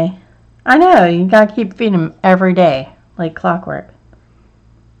problem, May. I know, you gotta keep feeding him every day, like clockwork.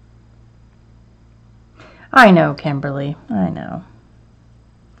 I know, Kimberly, I know.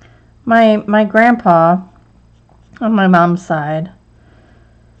 My grandpa, on my mom's side,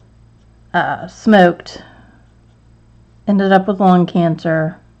 smoked, ended up with lung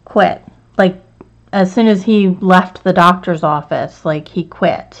cancer, quit. Like, as soon as he left the doctor's office, like, he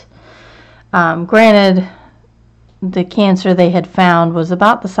quit. Granted, the cancer they had found was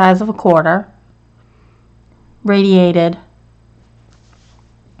about the size of a quarter, radiated,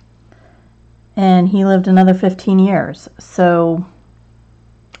 and he lived another 15 years. So,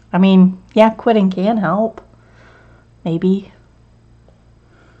 I mean, yeah, quitting can help. Maybe.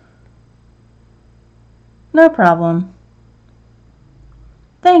 No problem.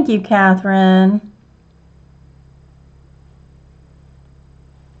 Thank you, Catherine.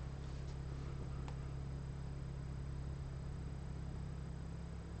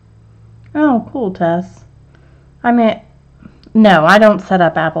 Oh, cool, Tess. I mean, no, I don't set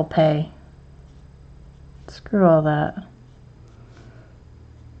up Apple Pay. Screw all that.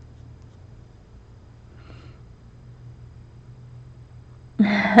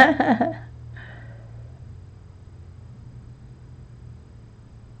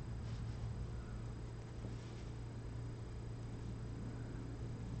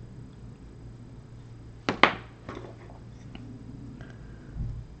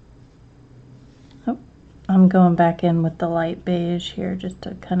 Oh, I'm going back in with the light beige here just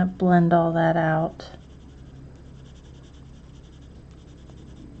to kind of blend all that out.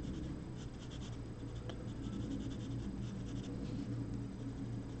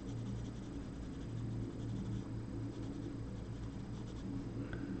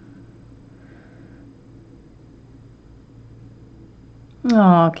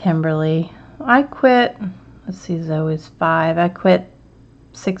 Oh, Kimberly. I quit, let's see, Zoe's 5. I quit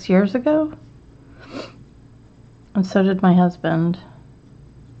 6 years ago. And so did my husband.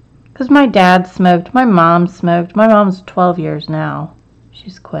 Because my dad smoked, my mom smoked. My mom's 12 years now.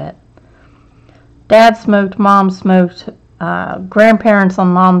 She's quit. Dad smoked, mom smoked, grandparents on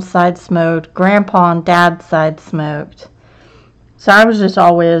mom's side smoked, grandpa on dad's side smoked. So I was just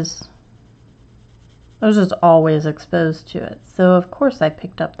always exposed to it. So of course I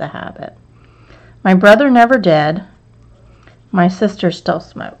picked up the habit. My brother never did. My sister still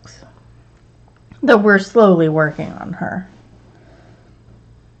smokes. Though we're slowly working on her.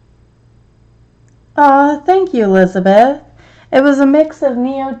 Thank you, Elizabeth. It was a mix of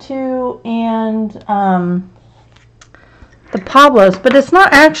Neo 2 and the Pablos, but it's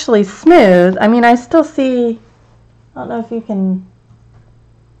not actually smooth. I mean, I still see, I don't know if you can,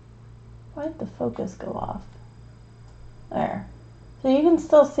 why did the focus go off? There. So you can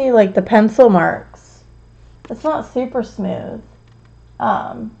still see like the pencil marks. It's not super smooth.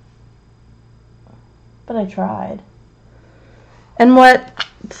 But I tried. And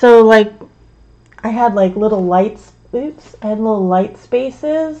so like, I had like little lights, I had little light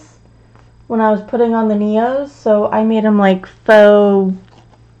spaces when I was putting on the Neos, so I made them like faux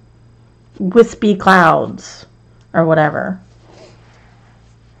wispy clouds or whatever.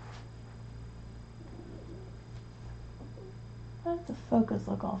 focus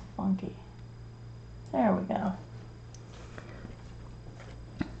look all funky. There we go.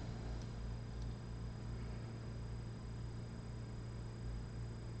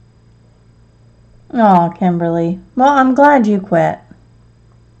 Oh, Kimberly. Well, I'm glad you quit.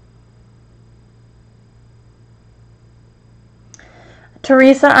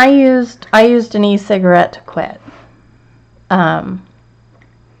 Teresa, I used an e-cigarette to quit.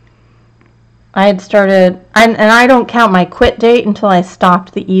 I had started, and I don't count my quit date until I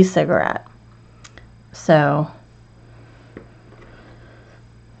stopped the e-cigarette. So,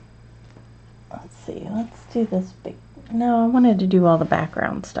 let's see. Let's do this big. No, I wanted to do all the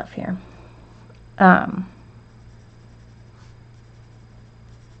background stuff here. But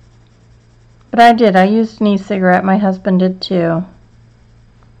I did. I used an e-cigarette. My husband did too.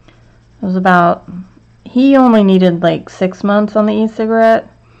 It was about, he only needed like 6 months on the e-cigarette.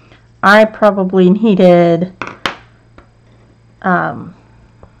 I probably needed almost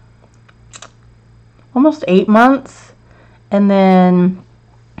 8 months. And then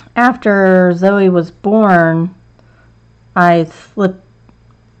after Zoe was born, I slipped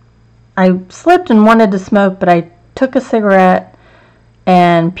and wanted to smoke, but I took a cigarette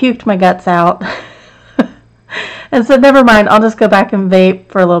and puked my guts out. And said, never mind, I'll just go back and vape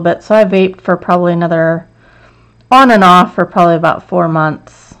for a little bit. So I vaped for probably another, on and off for probably about 4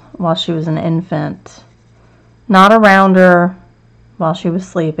 months while she was an infant. Not around her while she was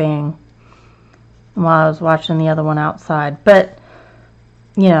sleeping, while I was watching the other one outside. But,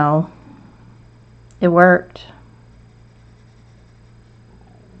 you know, it worked.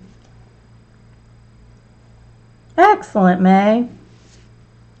 Excellent, May.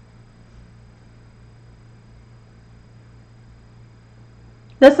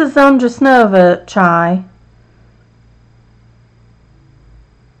 This is Zemlja Snova chai.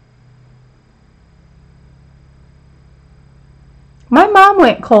 My mom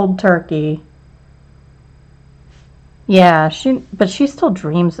went cold turkey. Yeah, but she still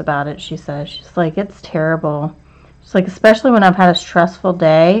dreams about it, she says. She's like, it's terrible. She's like, especially when I've had a stressful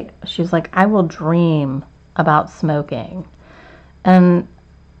day, she's like, I will dream about smoking. And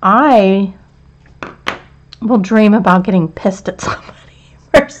I will dream about getting pissed at somebody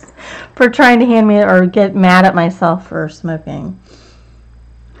for trying to hand me or get mad at myself for smoking.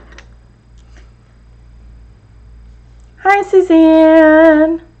 Hi,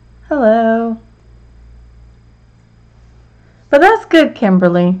 Suzanne. Hello. But that's good,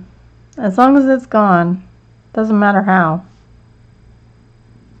 Kimberly. As long as it's gone. Doesn't matter how.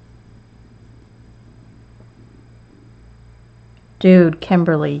 Dude,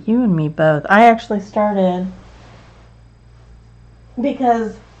 Kimberly, you and me both. I actually started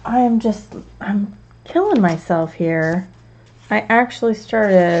because I'm killing myself here. I actually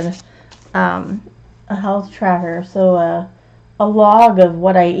started a health tracker, so a log of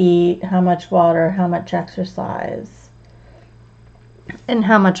what I eat, how much water, how much exercise, and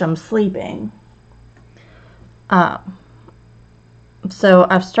how much I'm sleeping. So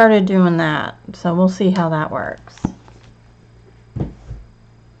I've started doing that, so we'll see how that works.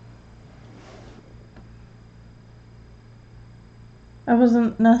 I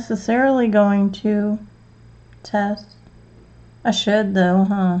wasn't necessarily going to test. I should though,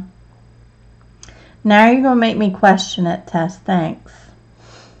 huh? Now you're going to make me question it, Tess. Thanks.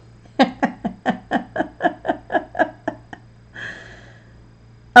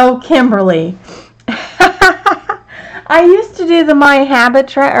 Oh, Kimberly. I used to do the My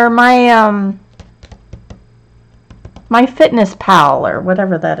Habit or my My Fitness Pal or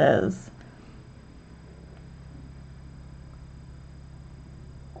whatever that is.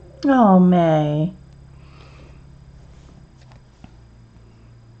 Oh, May.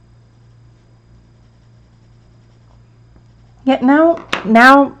 Yeah,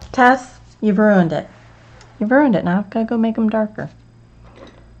 now, Tess, you've ruined it. You've ruined it. Now I've got to go make them darker.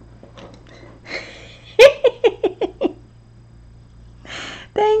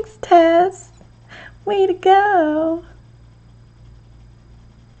 Thanks, Tess. Way to go.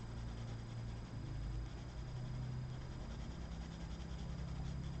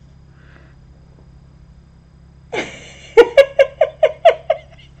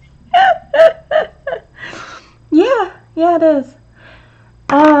 Yeah, it is.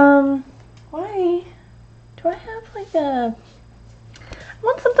 Why do I have like I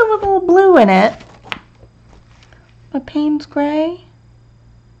want something with a little blue in it. My Payne's Gray.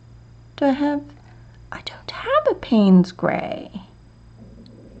 I don't have a Payne's Gray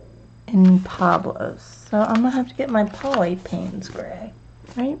in Pablo's. So I'm going to have to get my Poly Payne's Gray,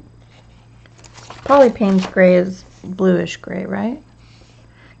 right? Poly Payne's Gray is bluish gray, right?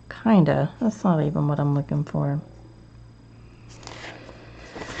 Kinda. That's not even what I'm looking for.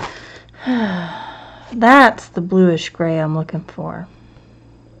 That's the bluish gray I'm looking for.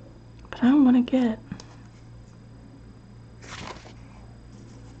 But I don't want to get.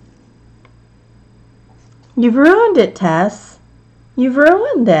 You've ruined it, Tess. You've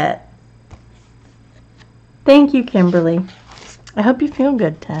ruined it. Thank you, Kimberly. I hope you feel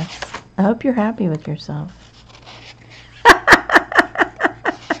good, Tess. I hope you're happy with yourself.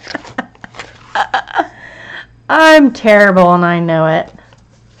 I'm terrible and I know it.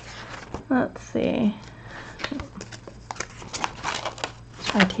 Let's see. Does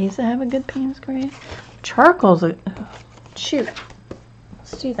Arteza have a good Payne's grade? Charcoal's a... Shoot.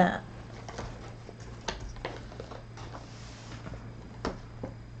 Let's do that.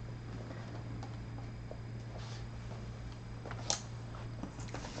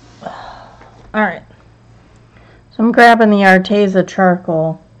 Alright. So I'm grabbing the Arteza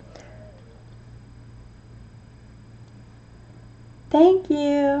charcoal. Thank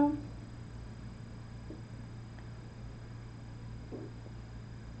you.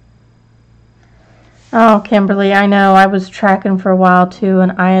 Oh, Kimberly, I know. I was tracking for a while too,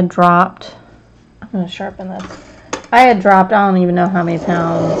 and I had dropped. I'm going to sharpen this. I had dropped, I don't even know how many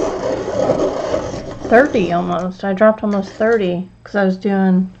pounds. 30 almost. I dropped almost 30 because I was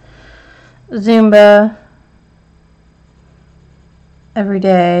doing Zumba every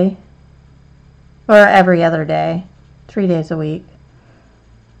day, or every other day, 3 days a week.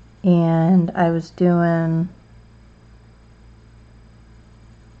 And I was doing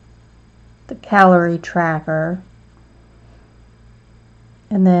the calorie tracker,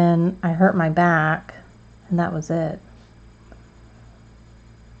 and then I hurt my back, and that was it.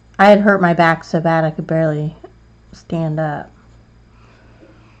 I had hurt my back so bad I could barely stand up.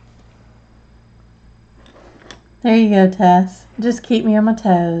 There you go, Tess. Just keep me on my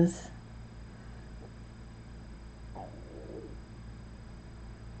toes.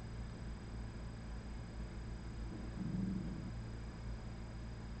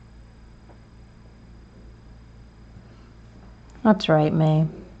 That's right, May.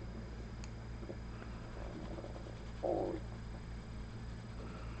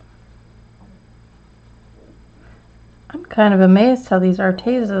 I'm kind of amazed how these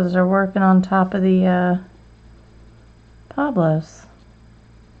Artezas are working on top of the Pablos.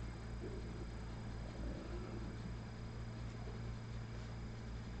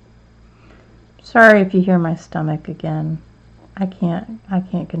 Sorry if you hear my stomach again. I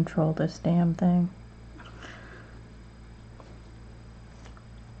can't control this damn thing.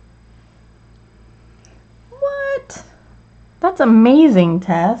 What? That's amazing,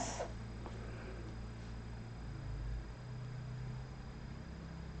 Tess.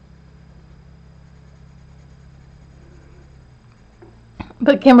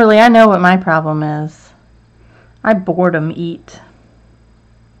 But Kimberly, I know what my problem is. I boredom eat.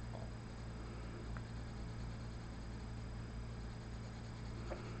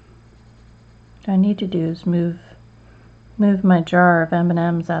 What I need to do is move my jar of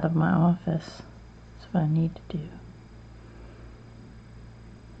M&Ms out of my office. That's what I need to do.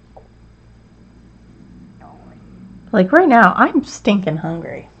 Like right now, I'm stinking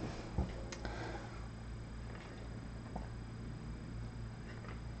hungry.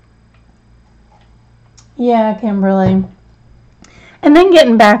 Yeah, Kimberly. And then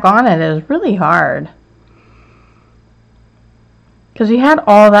getting back on it is really hard. Because you had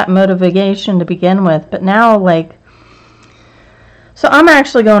all that motivation to begin with, but now, like... So I'm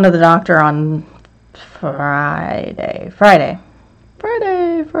actually going to the doctor on Friday. I'm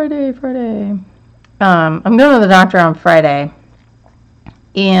going to the doctor on Friday.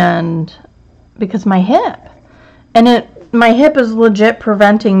 And... because my hip. And my hip is legit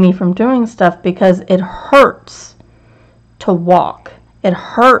preventing me from doing stuff because it hurts to walk. It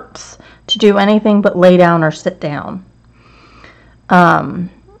hurts to do anything but lay down or sit down.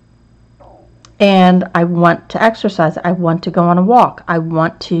 And I want to exercise. I want to go on a walk. I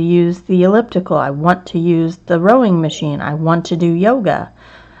want to use the elliptical. I want to use the rowing machine. I want to do yoga.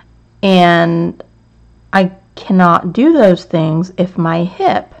 And I cannot do those things if my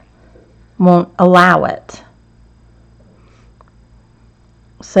hip won't allow it.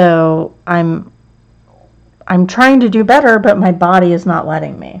 So I'm trying to do better, but my body is not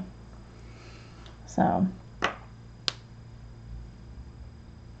letting me. So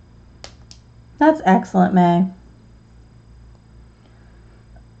that's excellent, May.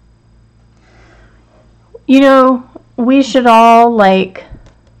 You know, we should all like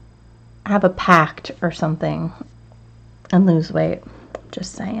have a pact or something and lose weight.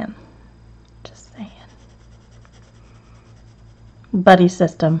 Just saying. Buddy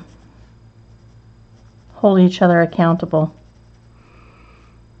system. Hold each other accountable.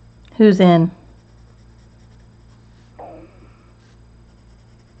 Who's in?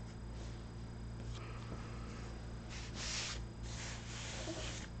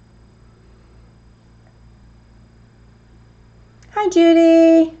 Hi,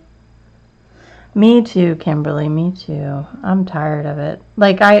 Judy. Me too, Kimberly. Me too. I'm tired of it.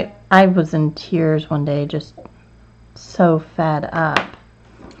 Like, I was in tears one day, just so fed up.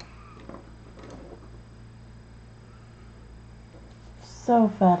 So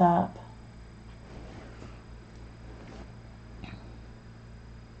fed up.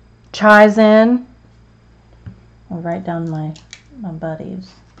 Chai's in. I'll write down my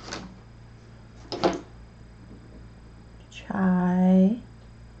buddies. Chai.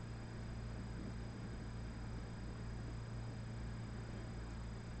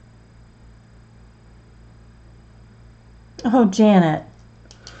 Oh, Janet.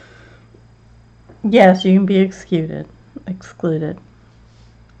 Yes, you can be excluded.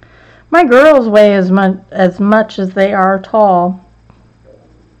 My girls weigh as much as they are tall.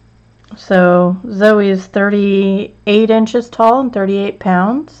 So Zoe is 38 inches tall and 38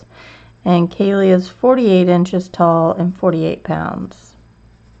 pounds. And Kaylee is 48 inches tall and 48 pounds.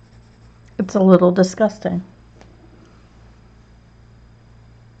 It's a little disgusting.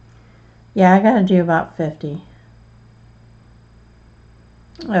 Yeah, I gotta do about 50.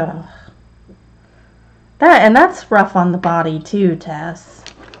 Ugh. That's rough on the body too, Tess.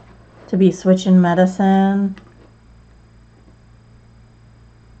 To be switching medicine.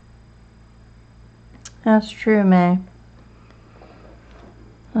 That's true, May.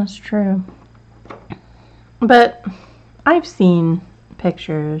 That's true. But I've seen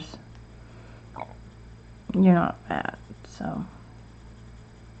pictures. You're not fat, so.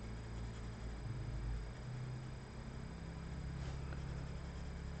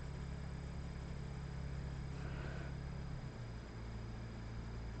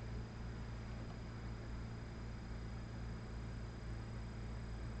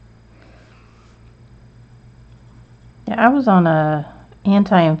 Yeah, I was on a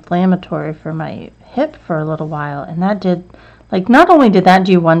anti-inflammatory for my hip for a little while, and that did, like, not only did that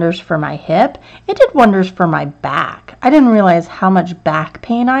do wonders for my hip, it did wonders for my back. I didn't realize how much back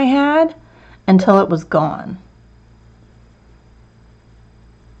pain I had until it was gone.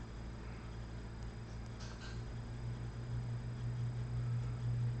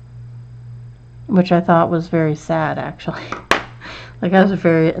 Which I thought was very sad, actually. Like, I was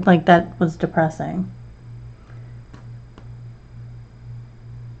very, like, that was depressing.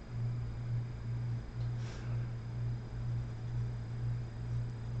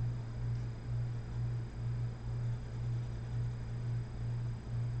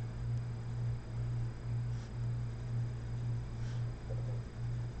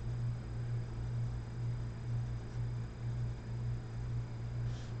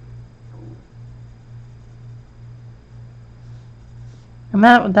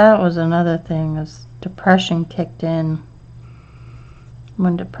 And that was another thing, is depression kicked in.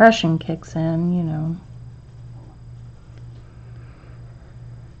 When depression kicks in, you know.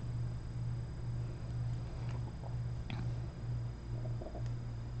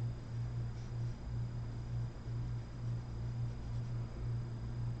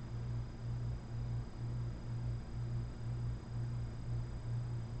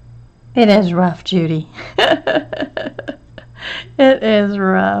 It is rough, Judy. It is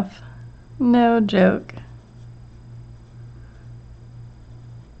rough. No joke.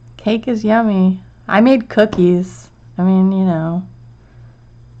 Cake is yummy. I made cookies. I mean, you know.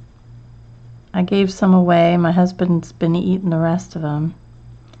 I gave some away. My husband's been eating the rest of them.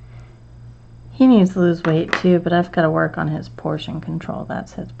 He needs to lose weight too, but I've got to work on his portion control.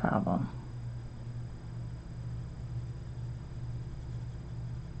 That's his problem.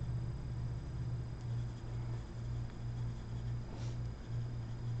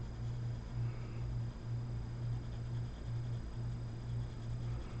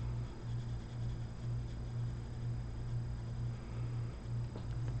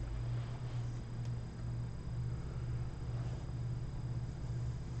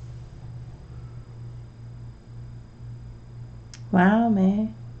 Wow, May.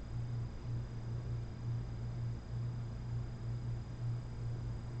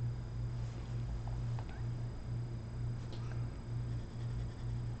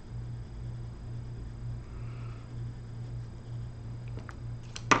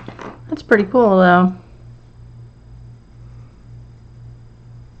 That's pretty cool, though.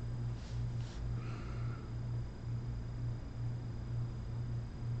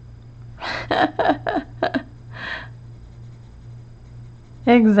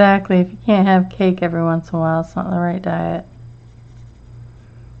 Exactly. If you can't have cake every once in a while, it's not the right diet.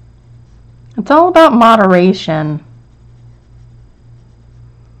 It's all about moderation.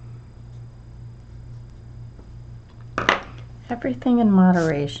 Everything in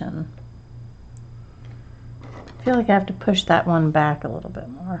moderation. I feel like I have to push that one back a little bit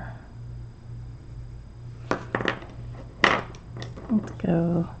more. Let's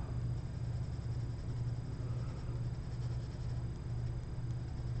go.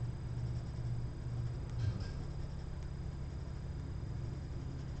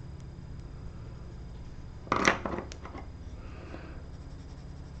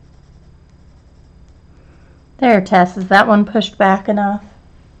 There, Tess, is that one pushed back enough?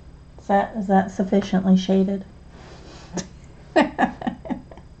 Is that sufficiently shaded? That's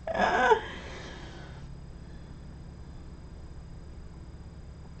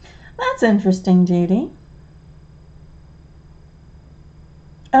interesting, Judy.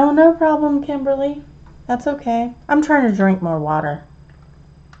 Oh, no problem, Kimberly. That's okay. I'm trying to drink more water.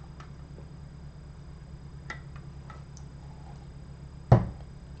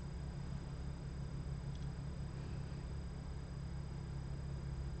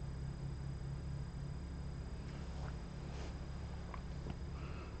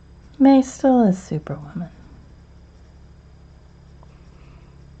 May still is Superwoman.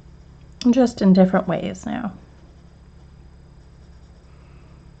 Just in different ways now.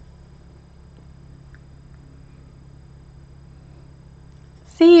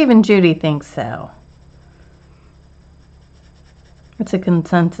 See, even Judy thinks so. It's a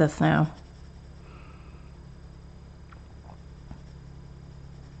consensus now.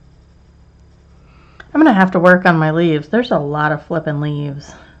 I'm going to have to work on my leaves. There's a lot of flippin'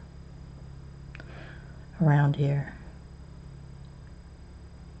 leaves around here.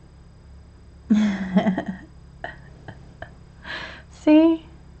 See?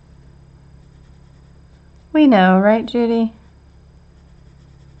 We know, right, Judy?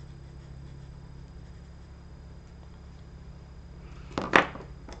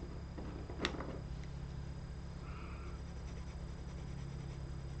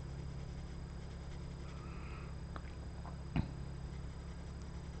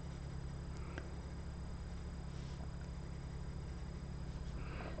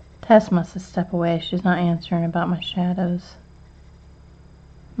 Tess must have stepped away. She's not answering about my shadows.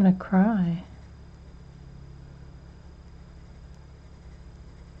 I'm gonna cry.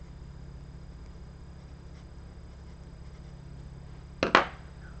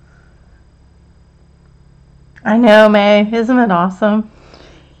 I know, May. Isn't it awesome?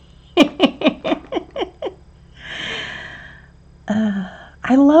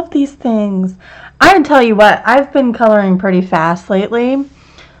 I love these things. I can tell you what, I've been coloring pretty fast lately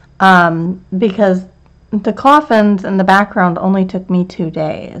because the coffins in the background only took me 2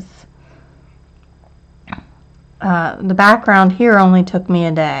 days. The background here only took me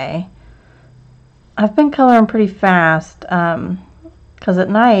a day. I've been coloring pretty fast because at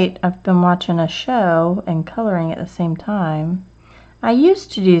night I've been watching a show and coloring at the same time. I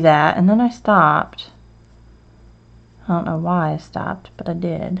used to do that and then I stopped. I don't know why I stopped, but I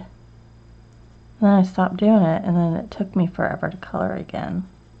did. And then I stopped doing it, and then it took me forever to color again.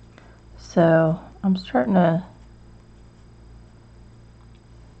 So I'm starting to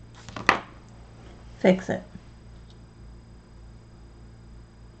fix it.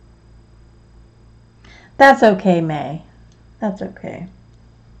 That's okay, May. That's okay.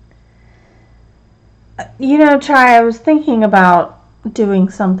 You know, Chai, I was thinking about doing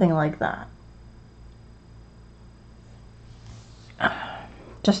something like that.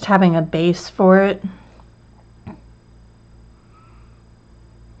 Just having a base for it.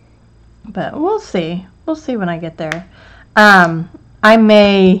 But we'll see. We'll see when I get there. I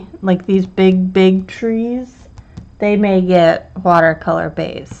may, like these big trees, they may get watercolor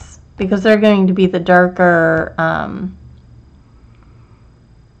base because they're going to be the darker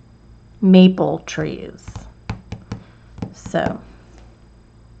maple trees. So,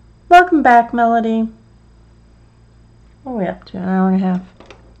 welcome back, Melody. What are we up to? An hour and a half.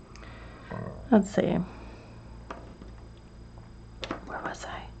 Let's see. Where was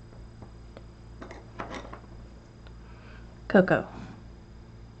I? Coco.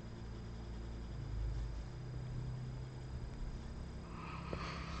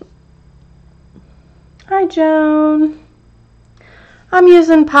 Hi, Joan. I'm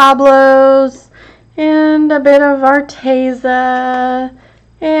using Pablo's and a bit of Arteza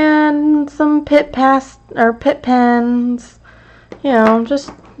and some Pit pens. You know,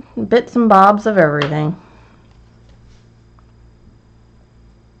 just bits and bobs of everything.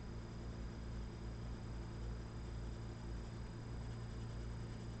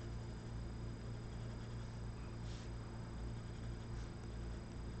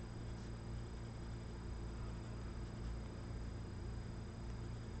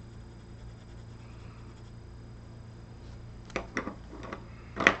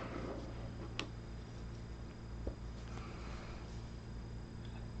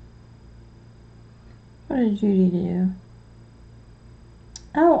 What did Judy do?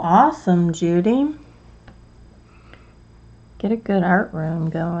 Oh, awesome, Judy. Get a good art room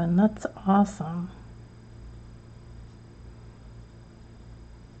going. That's awesome.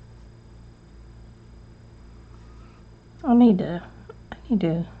 I need to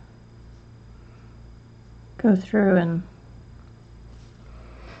go through and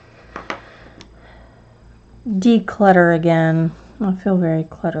declutter again. I feel very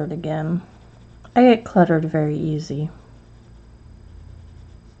cluttered again. I get cluttered very easy.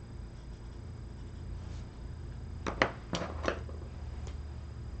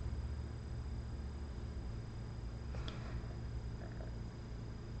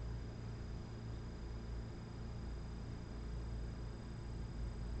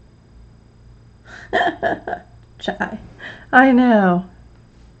 Chai. I know.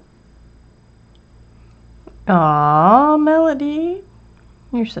 Aw, Melody.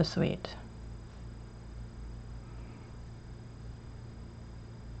 You're so sweet.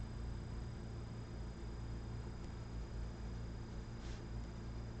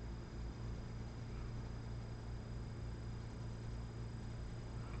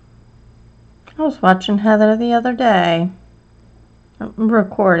 I was watching Heather the other day.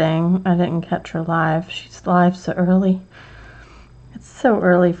 Recording. I didn't catch her live. She's live so early. It's so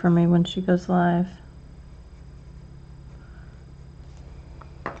early for me when she goes live.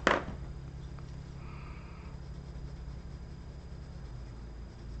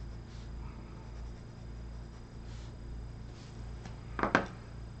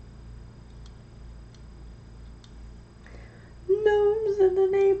 Gnomes in the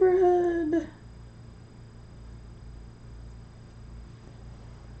neighborhood.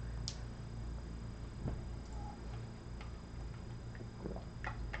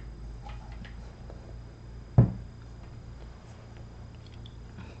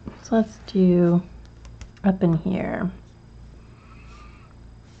 So let's do up in here.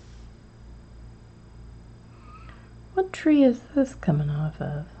 What tree is this coming off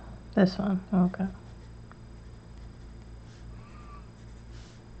of? This one. Okay.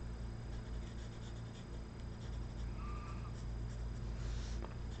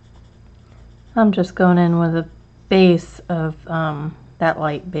 I'm just going in with a base of that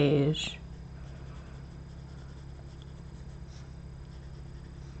light beige.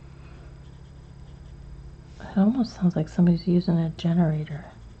 It almost sounds like somebody's using a generator.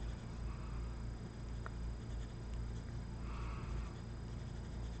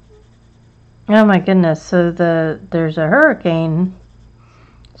 Oh my goodness, so there's a hurricane,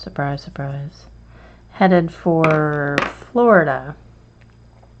 surprise, surprise, headed for Florida.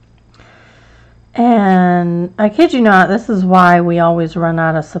 And I kid you not, this is why we always run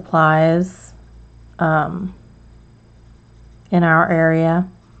out of supplies in our area.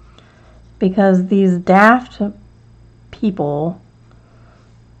 Because these daft people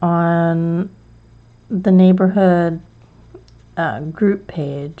on the neighborhood group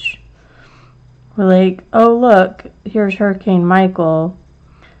page were like, oh look, here's Hurricane Michael.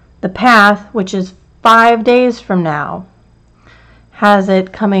 The path, which is 5 days from now, has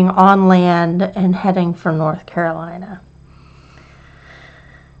it coming on land and heading for North Carolina.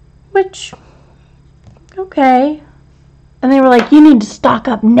 Which, okay. And they were like, you need to stock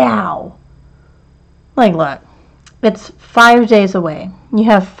up now. Like, look, it's 5 days away. You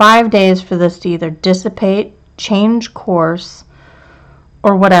have 5 days for this to either dissipate, change course,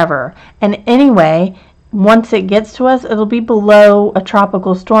 or whatever. And anyway, once it gets to us, it'll be below a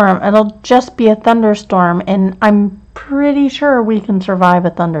tropical storm. It'll just be a thunderstorm, and I'm pretty sure we can survive a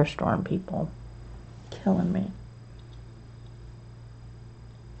thunderstorm, people. Killing me.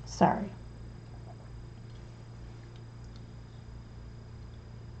 Sorry.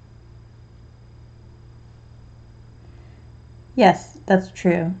 Yes, that's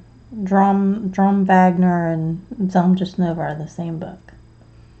true. Drum Wagner and Zemlja Snova are the same book.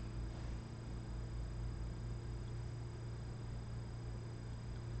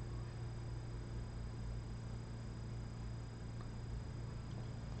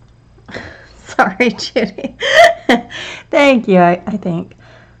 Sorry, Judy. Thank you, I think.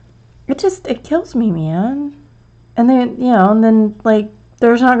 It kills me, man. And then, like,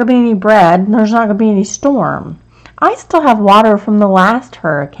 there's not going to be any bread, and there's not going to be any storm. I still have water from the last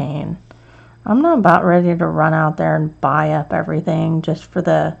hurricane. I'm not about ready to run out there and buy up everything just for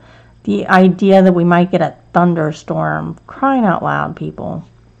the idea that we might get a thunderstorm. Crying out loud, people.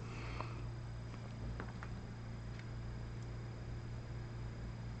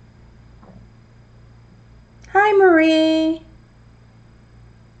 Hi, Marie.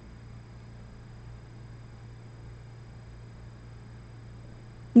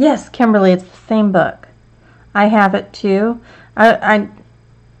 Yes, Kimberly, it's the same book. I have it too. I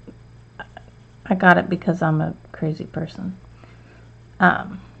got it because I'm a crazy person.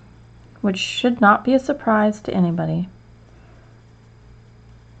 Which should not be a surprise to anybody.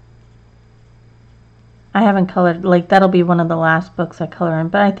 I haven't colored, like that'll be one of the last books I color in,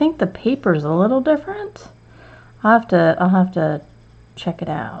 but I think the paper's a little different. I'll have to check it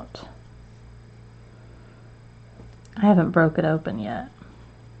out. I haven't broke it open yet.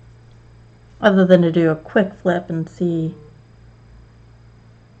 Other than to do a quick flip and see.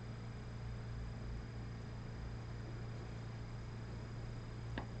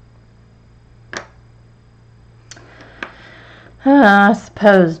 I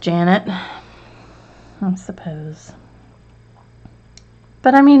suppose, Janet. I suppose.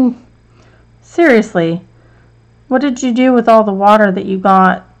 But I mean, seriously, what did you do with all the water that you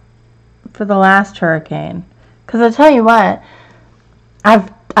got for the last hurricane? Because I tell you what,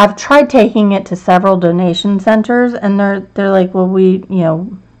 I've tried taking it to several donation centers, and they're like, well, we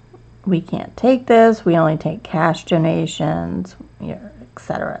can't take this. We only take cash donations, et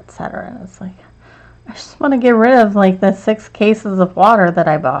cetera, et cetera. And it's like, I just want to get rid of like the 6 cases of water that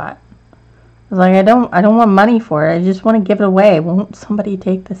I bought. I was like, I don't want money for it. I just want to give it away. Won't somebody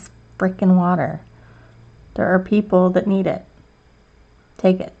take this freaking water? There are people that need it.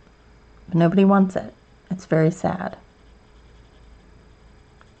 Take it. But nobody wants it. It's very sad.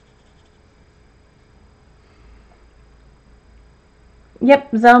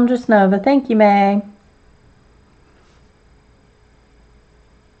 Yep, Zemlja Snova. Thank you, May.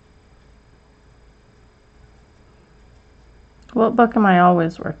 What book am I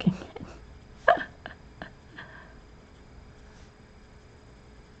always working in?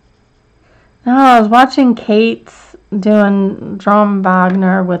 No, I was watching Kate's doing Drum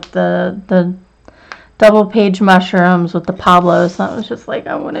Wagner with the double page mushrooms with the Pablos. And I was just like,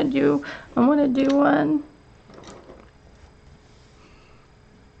 I want to do one.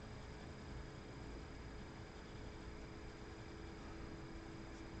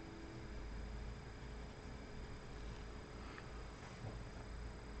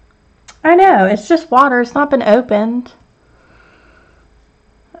 I know, it's just water. It's not been opened.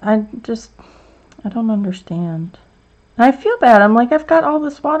 I don't understand. And I feel bad. I'm like, I've got all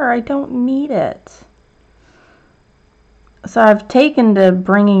this water. I don't need it. So I've taken to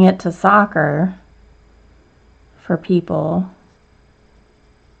bringing it to soccer for people.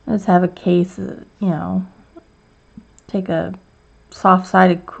 I just have a case, take a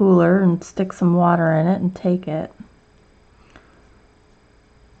soft-sided cooler and stick some water in it and take it.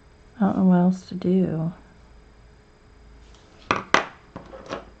 I don't know what else to do.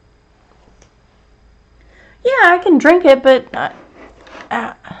 Yeah, I can drink it, but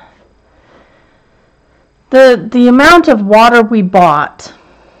the amount of water we bought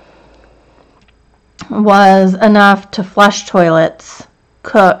was enough to flush toilets,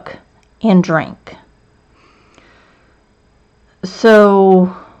 cook, and drink.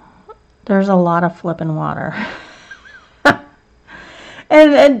 So there's a lot of flipping water.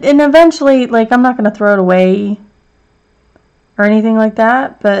 and eventually, like, I'm not going to throw it away or anything like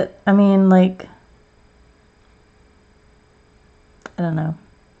that, but I mean, like, I don't know.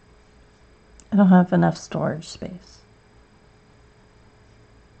 I don't have enough storage space.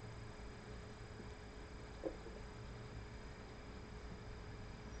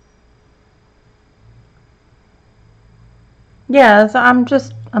 Yeah, so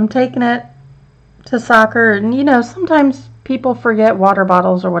I'm taking it to soccer, and sometimes people forget water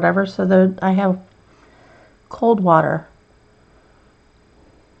bottles or whatever, so I have cold water.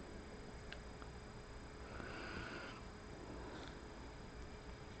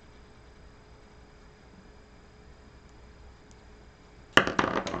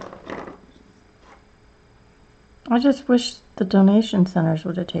 I just wish the donation centers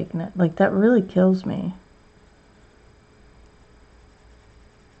would have taken it. Like, that really kills me.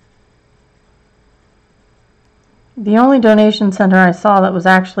 The only donation center I saw that was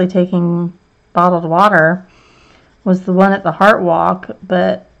actually taking bottled water was the one at the Heart Walk,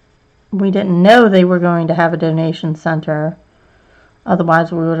 but we didn't know they were going to have a donation center.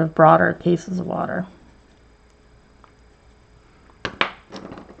 Otherwise, we would have brought our cases of water.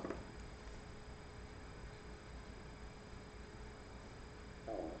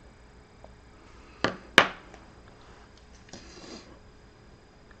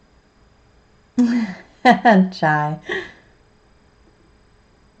 Chai.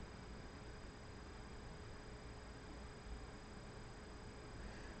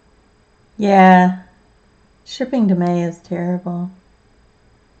 Yeah. Shipping to May is terrible.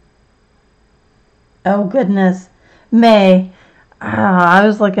 Oh, goodness. May. I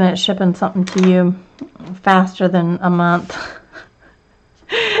was looking at shipping something to you. faster than a month.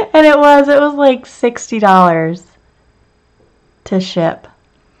 And it was like $60 to ship.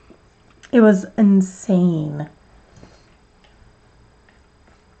 It was insane.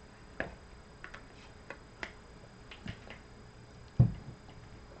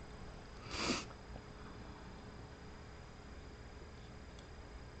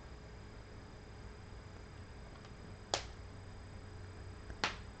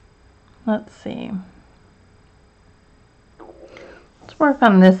 Let's see. Let's work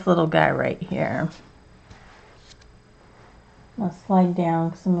on this little guy right here. I'll slide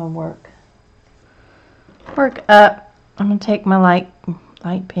down because I'm going to work up. I'm going to take my light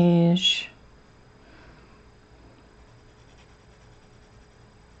beige.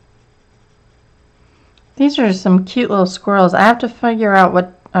 These are some cute little squirrels. I have to figure out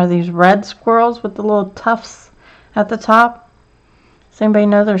what are these red squirrels with the little tufts at the top. Does anybody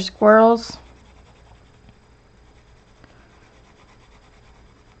know they're squirrels?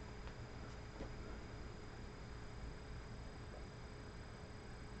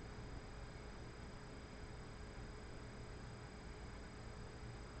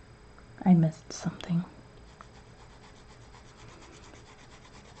 I missed something.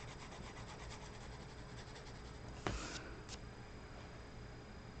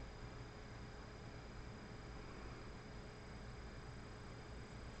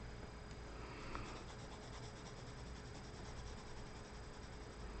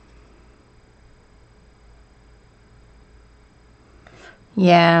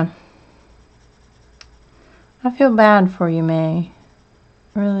 Yeah. I feel bad for you, May.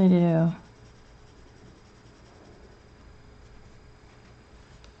 I really do.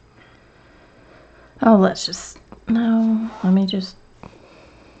 Oh, let me just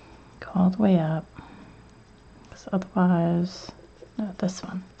go all the way up. Because otherwise, no, this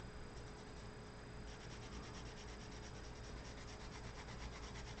one.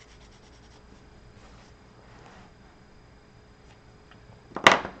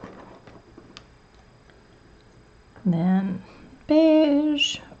 And then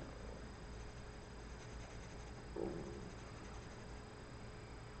beige.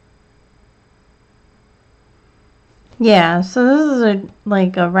 Yeah, so this is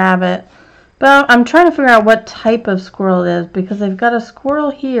like a rabbit. But I'm trying to figure out what type of squirrel it is because they've got a squirrel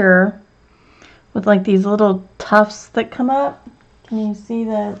here with like these little tufts that come up. Can you see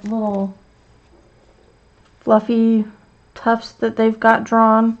the little fluffy tufts that they've got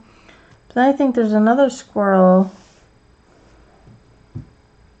drawn? But then I think there's another squirrel.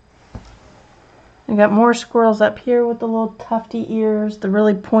 I've got more squirrels up here with the little tufty ears, the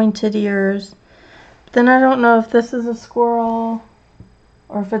really pointed ears. But then I don't know if this is a squirrel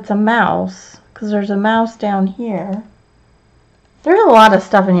or if it's a mouse, because there's a mouse down here. There's a lot of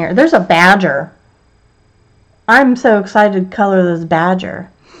stuff in here. There's a badger. I'm so excited to color this badger.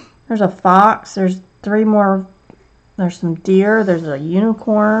 There's a fox. There's 3 more. There's some deer. There's a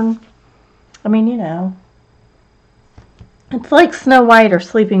unicorn. I mean, you know. It's like Snow White or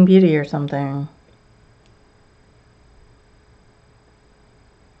Sleeping Beauty or something.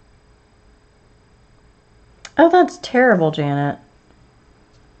 Oh, that's terrible, Janet.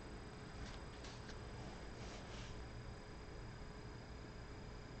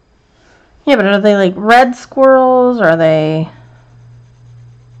 Yeah, but are they like red squirrels? Are they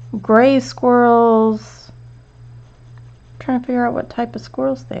gray squirrels? I'm trying to figure out what type of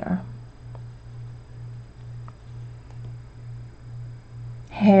squirrels they are.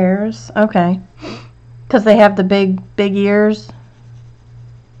 Hares, okay. Because they have the big ears.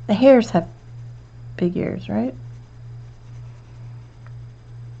 The hares have big ears, right?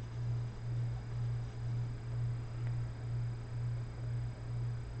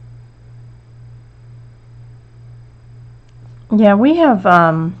 Yeah, we have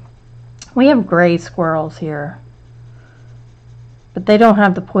gray squirrels here. But they don't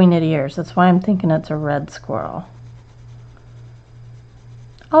have the pointed ears. That's why I'm thinking it's a red squirrel.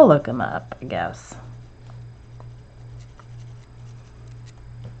 I'll look them up, I guess.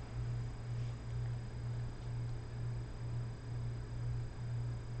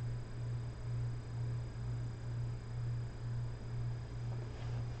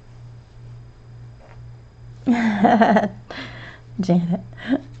 Janet.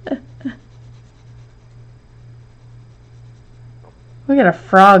 We got a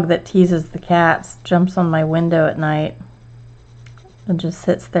frog that teases the cats, jumps on my window at night, and just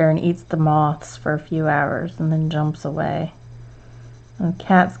sits there and eats the moths for a few hours and then jumps away. And the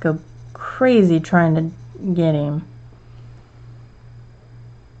cats go crazy trying to get him.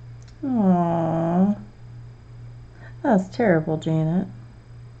 Aww. That's terrible, Janet.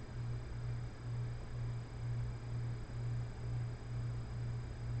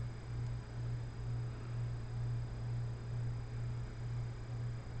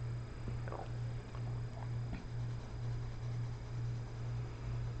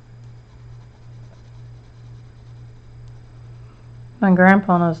 My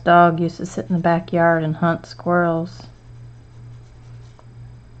grandpa and his dog used to sit in the backyard and hunt squirrels.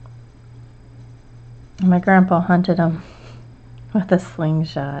 My grandpa hunted them with a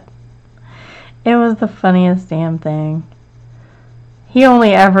slingshot. It was the funniest damn thing. He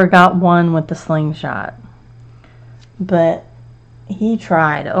only ever got one with the slingshot. But he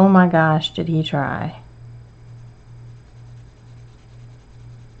tried. Oh my gosh, did he try.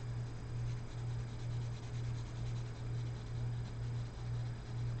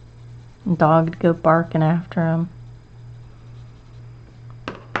 Dog would go barking after him.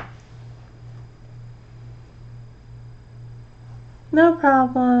 No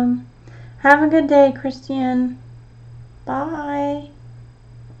problem. Have a good day, Christian. Bye.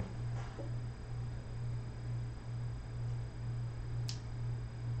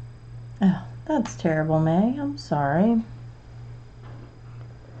 Oh, that's terrible, May. I'm sorry.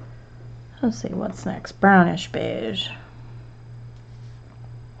 Let's see what's next. Brownish beige.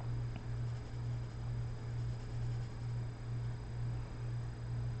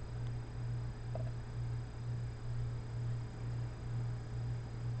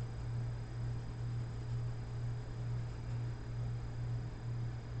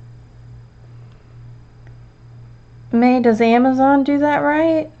 May, does Amazon do that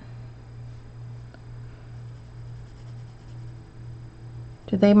right?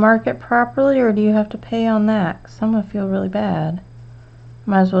 Do they mark it properly, or do you have to pay on that? 'Cause I'm going to feel really bad.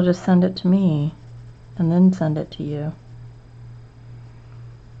 Might as well just send it to me and then send it to you.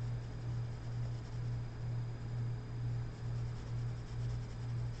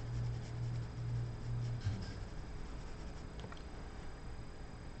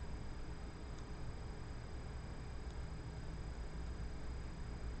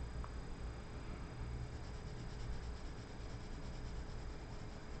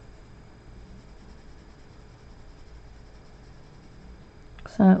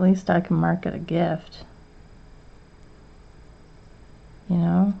 So at least I can mark it a gift. You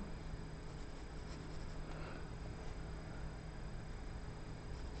know?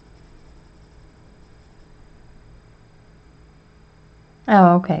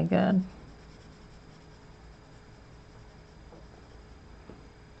 Oh, okay, good.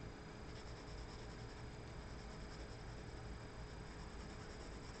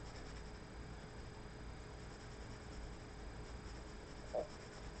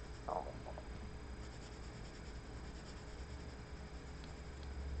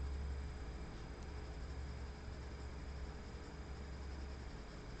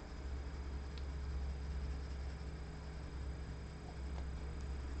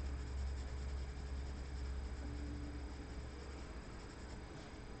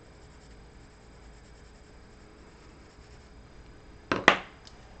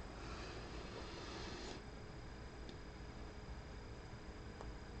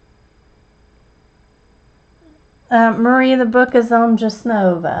 Marie, the book is Zemlja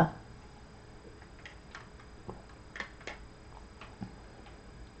Snova.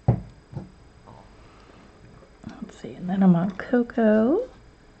 Let's see, and then I'm on Cocoa.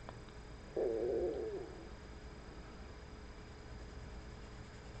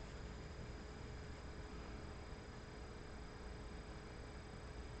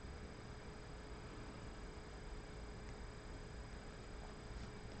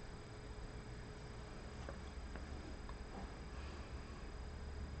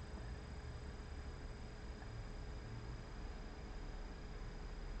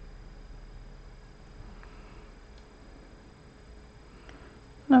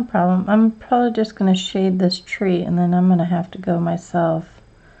 No problem. I'm probably just going to shade this tree, and then I'm going to have to go myself.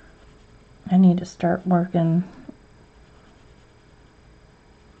 I need to start working.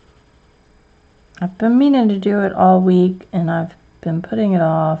 I've been meaning to do it all week, and I've been putting it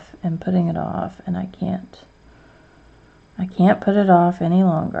off, and I can't. I can't put it off any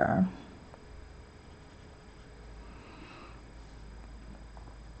longer.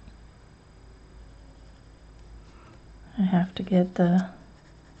 I have to get the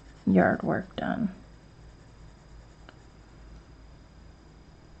yard work done.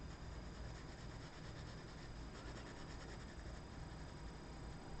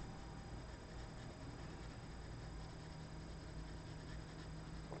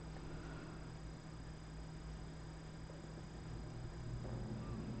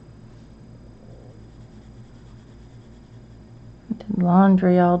 I did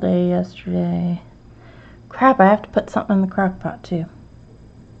laundry all day yesterday. Crap, I have to put something in the crock pot too.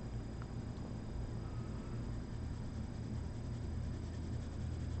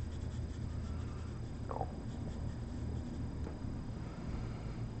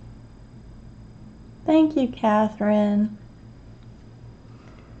 Thank you, Catherine.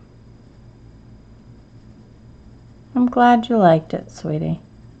 glad you liked it, sweetie.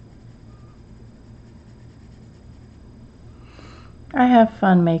 I have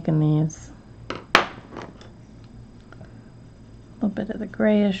fun making these. A little bit of the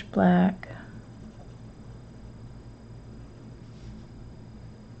grayish black.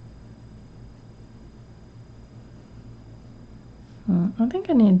 I think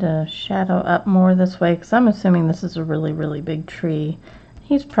I need to shadow up more this way because I'm assuming this is a really, really big tree.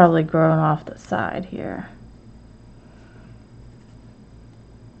 He's probably grown off the side here.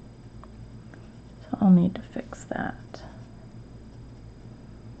 So I'll need to fix that.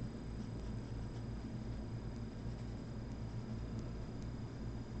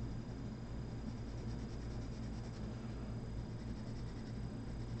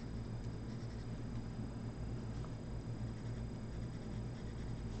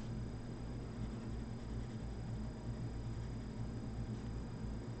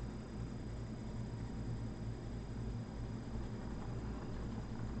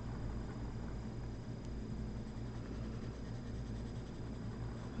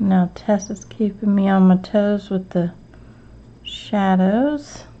 Now Tess is keeping me on my toes with the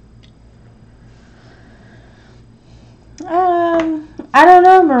shadows. I don't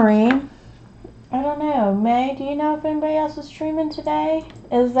know, Marie. I don't know. May, do you know if anybody else is streaming today?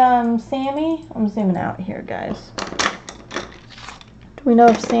 Is Sammy? I'm zooming out here, guys. Do we know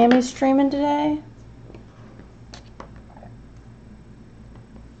if Sammy's streaming today?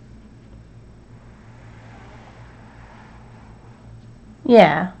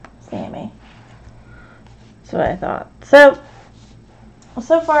 Yeah, Sammy. That's what I thought.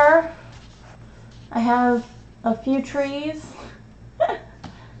 So far, I have a few trees.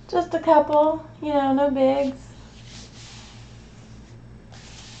 Just a couple, you know, no bigs.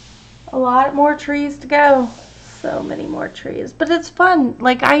 A lot more trees to go. So many more trees. But it's fun.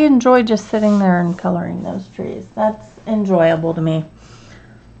 Like, I enjoy just sitting there and coloring those trees. That's enjoyable to me.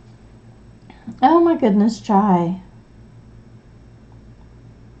 Oh my goodness, Chai.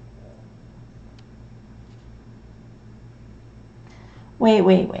 Wait.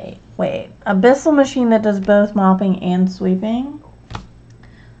 Abyssal machine that does both mopping and sweeping?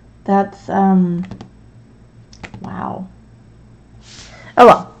 That's, wow. Oh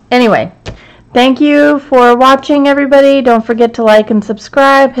well, anyway. Thank you for watching, everybody. Don't forget to like and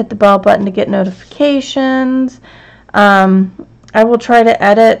subscribe. Hit the bell button to get notifications. I will try to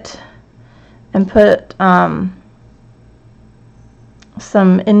edit and put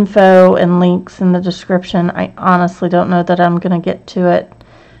some info and links in the description. I honestly don't know that I'm going to get to it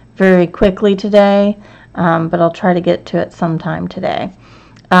very quickly today, but I'll try to get to it sometime today.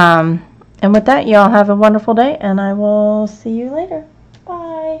 And with that, y'all have a wonderful day, and I will see you later.